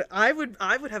 Dude, I would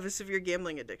have a severe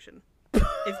gambling addiction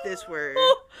if this were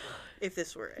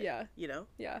it. Yeah. You know?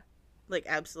 Yeah. Like,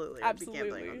 absolutely. I'd be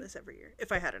gambling on this every year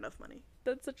if I had enough money.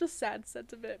 That's such a sad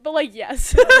sentiment. But, like,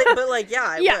 yes. but yeah,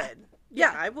 I Yeah. would.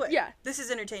 Yeah, I would. Yeah. This is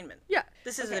entertainment. Yeah.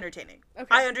 This is entertaining. Okay.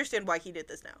 I understand why he did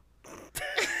this now.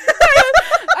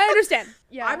 I understand.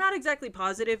 Yeah. I'm not exactly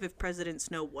positive if President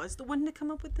Snow was the one to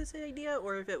come up with this idea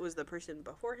or if it was the person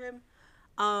before him.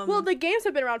 Well, the games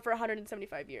have been around for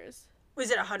 175 years. Was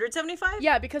it 175?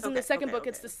 Yeah, because in the second book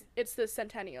it's the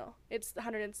centennial. It's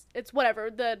it's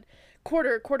whatever, the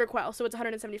quarter quell, so it's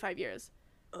 175 years.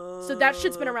 So that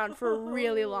shit's been around for a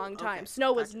really long time. Okay,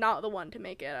 Snow was not the one to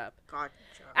make it up. Gotcha.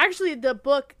 Actually, the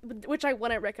book, which I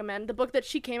wouldn't recommend, the book that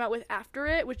she came out with after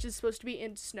it, which is supposed to be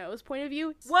in Snow's point of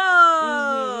view.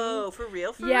 Whoa! For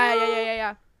real?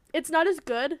 Yeah. It's not as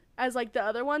good as, like, the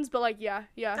other ones, but, like, yeah.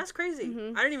 That's crazy. I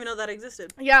didn't even know that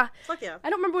existed. Yeah. Fuck yeah. I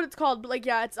don't remember what it's called, but, like,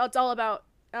 yeah, it's all about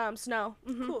Snow.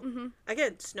 Cool.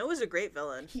 Again, Snow is a great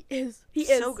villain. He is. He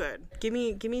is. So good. Give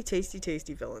me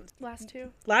tasty villains.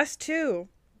 Last two.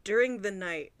 During the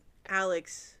night,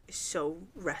 Alex is so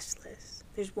restless.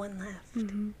 There's one left.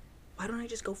 Why don't I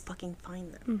just go fucking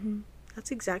find them? That's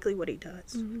exactly what he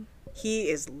does. He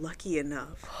is lucky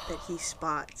enough that he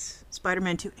spots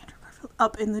Spider-Man 2 Andrew Garfield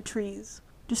up in the trees,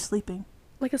 just sleeping.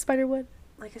 Like a spider would.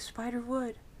 Like a spider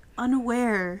would.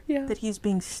 Unaware that he's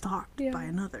being stalked by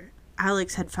another.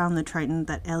 Alex had found the Triton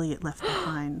that Elliot left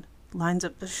behind, lines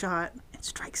up the shot, and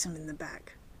strikes him in the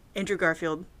back. Andrew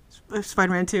Garfield,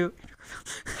 Spider-Man 2,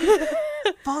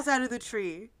 falls out of the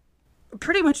tree.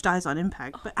 Pretty much dies on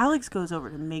impact, but Alex goes over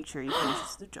to make sure he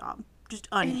finishes the job. Just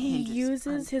unhinges. And he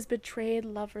uses his betrayed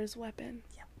lover's weapon.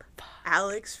 Yep.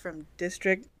 Alex from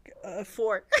District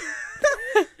 4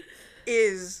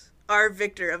 is our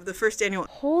victor of the first annual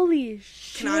Holy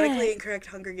shit. Canonically Incorrect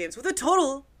Hunger Games with a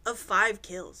total of 5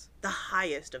 kills. The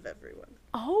highest of everyone.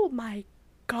 Oh my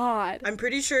god. I'm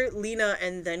pretty sure Lena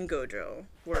and then Gojo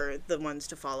were the ones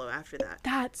to follow after that.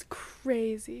 That's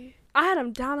crazy. I had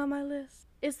him down on my list.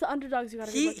 It's the underdogs you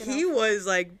gotta be looking He out for. was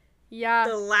like Yeah.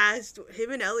 the last.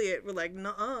 Him and Elliot were like,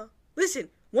 nuh-uh. Listen,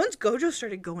 once Gojo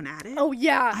started going at it, Oh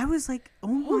yeah. I was like,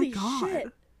 oh Holy my god.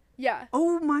 shit. Yeah.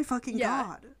 Oh my fucking Yeah.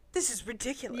 god. This is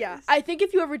ridiculous. Yeah. I think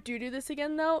if you ever do this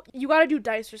again though, you gotta do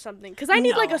dice or something. Cause I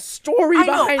need like a story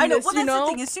behind I know. this, Well, you that's know?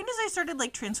 the thing. As soon as I started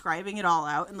like transcribing it all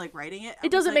out and like writing it,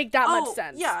 It doesn't make that much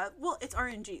sense. Yeah. Well, it's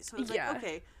RNG, so it's Yeah. like,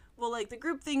 okay. Well, like the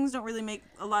group things don't really make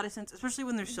a lot of sense, especially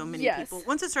when there's so many Yes. people.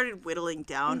 Once it started whittling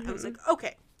down, I was like,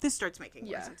 okay, this starts making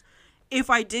more Yeah. sense. If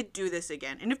I did do this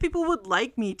again, and if people would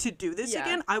like me to do this Yeah.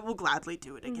 again, I will gladly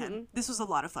do it again. This was a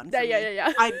lot of fun for Yeah, me.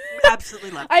 yeah. I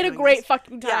absolutely loved I had a doing great this.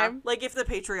 fucking time. Yeah, like if the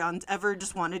Patreons ever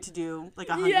just wanted to do like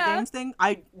a Hunger Yeah. Games thing,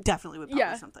 I definitely would publish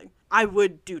Yeah. something. I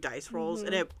would do dice rolls,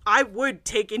 and I would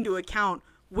take into account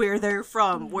where they're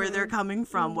from, where they're coming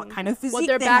from, what kind of physique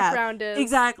their they background have. is.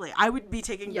 Exactly. I would be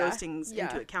taking Yeah. those things Yeah.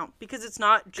 into account because it's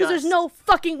not just Because there's no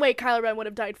fucking way Kylo Ren would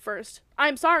have died first.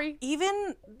 I'm sorry.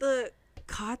 even the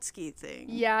Kotsky thing.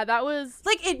 Yeah, that was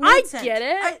Like it made I sense. get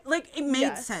it. It made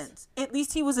Yes. sense. At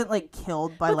least he wasn't like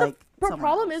killed by But like the someone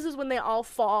problem else. is when they all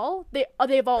fall,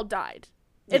 they've all died.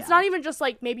 It's Yeah. not even just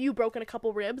like maybe you've broken a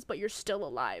couple ribs, but you're still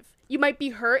alive. You might be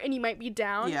hurt and you might be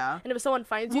down. Yeah. And if someone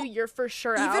finds you, you're for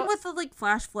sure out. Even with the like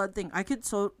flash flood thing, I could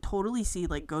so totally see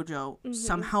like Gojo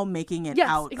somehow making it Yes,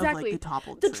 out exactly. of like the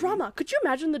toppled The tree. drama. Could you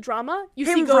imagine the drama? You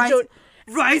Him see Gojo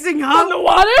rising up on the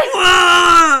water.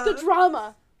 Ah! The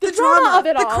drama. The drama of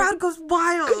it all. The crowd goes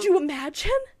wild. Could you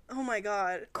imagine? Oh my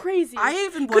god. Crazy. I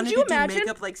even Could wanted you to imagine? do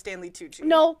makeup like Stanley Tucci.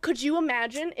 No, could you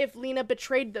imagine if Lena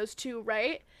betrayed those two,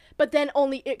 right? but then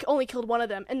it only killed one of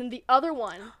them, and then the other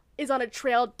one is on a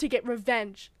trail to get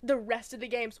revenge the rest of the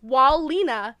games while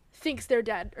Lena thinks they're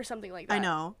dead or something like that. I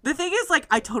know. The thing is, like,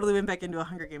 I totally went back into a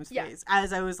Hunger Games phase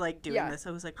as I was, like, doing this.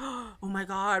 I was like, oh my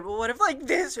god, well, what if, like,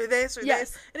 this or this or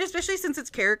this? And especially since it's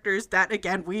characters that,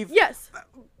 again, we've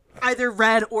either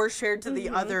read or shared to the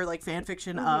other, like, fan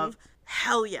fiction of.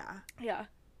 Hell yeah. Yeah.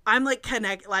 I'm, like,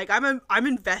 I'm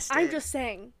invested. I'm just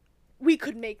saying, we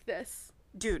could make this.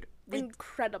 Dude.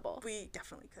 Incredible. We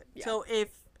definitely could. Yeah. So if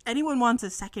anyone wants a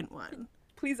second one,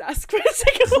 please ask for a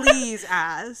second one. Please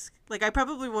ask. Like, I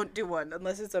probably won't do one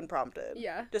unless it's unprompted.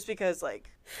 Yeah. Just because,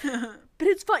 like... But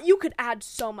it's fun. You could add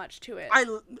so much to it.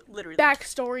 Literally.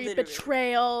 Backstory,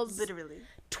 betrayals. Literally.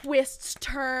 Twists,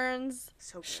 turns.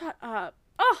 So good. Shut up.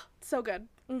 Oh, so good.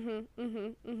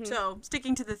 So,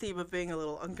 sticking to the theme of being a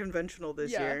little unconventional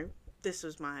this year, this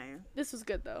was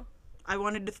good, though. I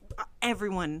wanted to...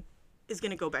 everyone is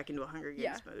going to go back into a Hunger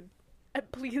Games mode.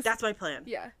 Please. That's my plan.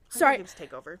 Yeah. Sorry. Games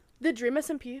take over. The Dream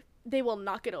SMP, they will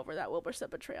not get over that Wilbur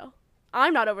betrayal.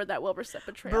 I'm not over that Wilbur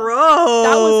betrayal. Bro.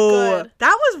 That was good.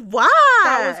 That was whack.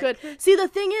 That was good. See, the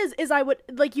thing is I would,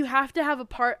 like, you have to have a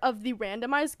part of the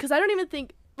randomized, because I don't even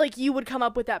think, like, you would come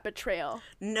up with that betrayal.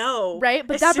 No. Right?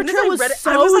 But that betrayal was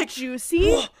so like,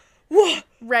 juicy.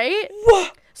 Right?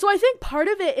 So I think part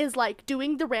of it is, like,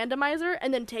 doing the randomizer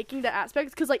and then taking the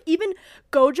aspects. Because, like, even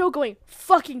Gojo going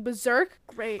fucking berserk,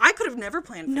 great. I could have never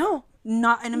planned for that.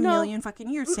 Not in a million fucking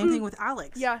years. Same thing with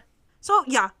Alex. Yeah. So,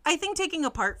 yeah, I think taking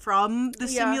apart from the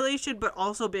simulation, but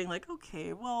also being like,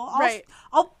 okay, well,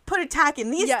 I'll put attack in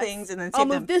these things and then save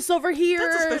them. I'll move this over here.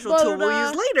 That's a special tool we'll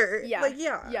use later. Yeah. Like,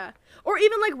 yeah. Yeah. Or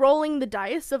even, like, rolling the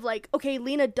dice of, like, okay,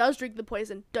 Lena does drink the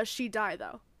poison. Does she die,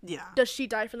 though? Yeah. Does she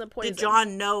die from the poison? Did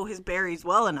John know his berries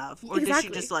well enough? Or did she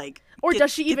just, like, or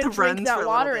does she even drink that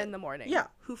water in the morning? Yeah.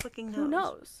 Who fucking knows? Who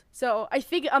knows? So I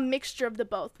think a mixture of the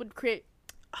both would create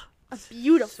a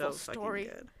beautiful story.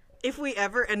 Good. If we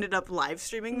ever ended up live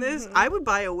streaming this, I would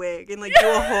buy a wig and, like, do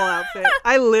a whole outfit.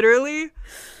 I literally,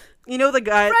 you know, the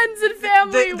guy. Friends and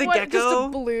family. The gecko. Just a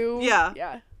blue. Yeah.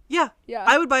 Yeah. Yeah. Yeah.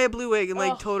 I would buy a blue wig and,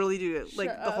 like, totally do it. Like,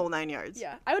 the whole 9 yards.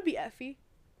 Yeah. I would be Effie.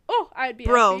 Oh, I'd be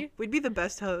Bro, Effie. we'd be the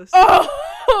best hosts.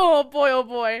 Oh, boy, oh,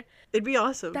 boy. It'd be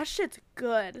awesome. That shit's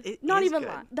good. It Not is even good.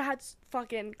 lying. That's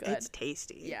fucking good. It's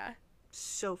tasty. Yeah.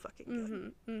 So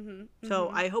fucking good. So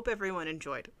I hope everyone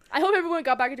enjoyed. I hope everyone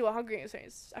got back into a Hunger Games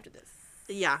phase after this.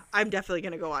 Yeah, I'm definitely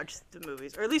going to go watch the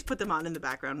movies. Or at least put them on in the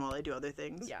background while I do other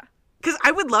things. Yeah. Because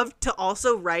I would love to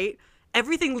also write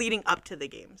everything leading up to the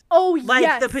games. Oh, like,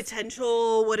 yes. The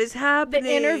potential, what is happening.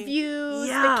 The interviews,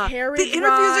 the carriage The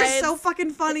interviews rides. are so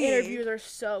fucking funny. The interviews are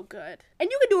so good. And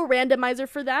you can do a randomizer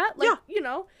for that. Like, you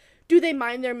know, do they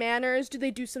mind their manners? Do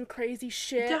they do some crazy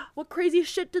shit? Yeah. What crazy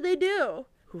shit do they do?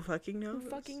 Who fucking knows? Who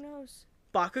fucking knows?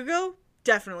 Bakugo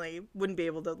definitely wouldn't be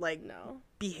able to, like,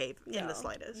 behave in the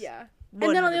slightest. Yeah. 100%.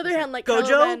 And then on the other hand, like,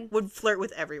 Gojo would flirt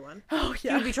with everyone. Oh,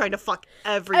 yeah. He would be trying to fuck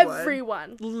everyone.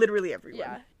 Everyone. Literally everyone.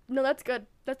 Yeah. No, that's good.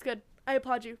 That's good. I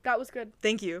applaud you. That was good.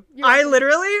 Thank you. You're I welcome.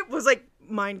 literally was like,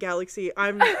 Mind Galaxy.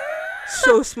 I'm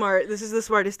so smart. This is the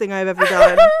smartest thing I've ever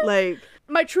done. Like,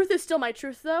 my truth is still my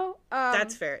truth, though.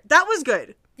 That's fair. That was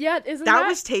good. Yeah, isn't that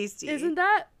was tasty. Isn't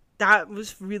that? That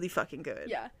was really fucking good.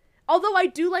 Yeah. Although I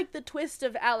do like the twist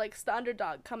of Alex, the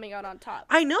underdog, coming out on top.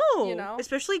 I know. You know?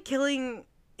 Especially killing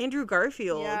Andrew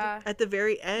Garfield at the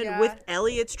very end with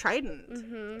Elliot's trident.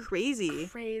 Mm-hmm.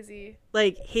 Crazy.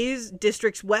 Like, his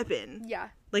district's weapon. Yeah.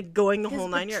 Like, going the whole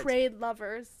 9 yards. Betrayed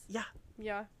lovers. Yeah.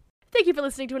 Yeah. Thank you for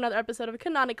listening to another episode of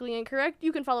Canonically Incorrect.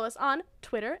 You can follow us on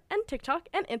Twitter and TikTok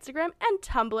and Instagram and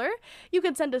Tumblr. You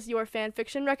can send us your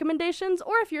fanfiction recommendations,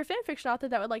 or if you're a fanfiction author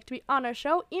that would like to be on our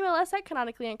show, email us at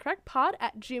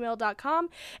canonicallyiincorrectpod@gmail.com.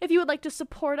 If you would like to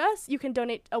support us, you can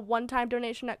donate a one-time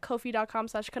donation at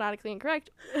ko-fi.com/canonicallyiincorrect.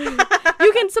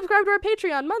 You can subscribe to our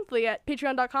Patreon monthly at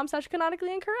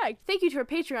patreon.com/canonicallyiincorrect. Thank you to our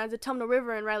Patreons at Tumnah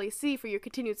River and Riley C for your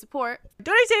continued support.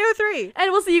 Donate to AO3.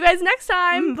 And we'll see you guys next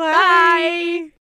time. Bye.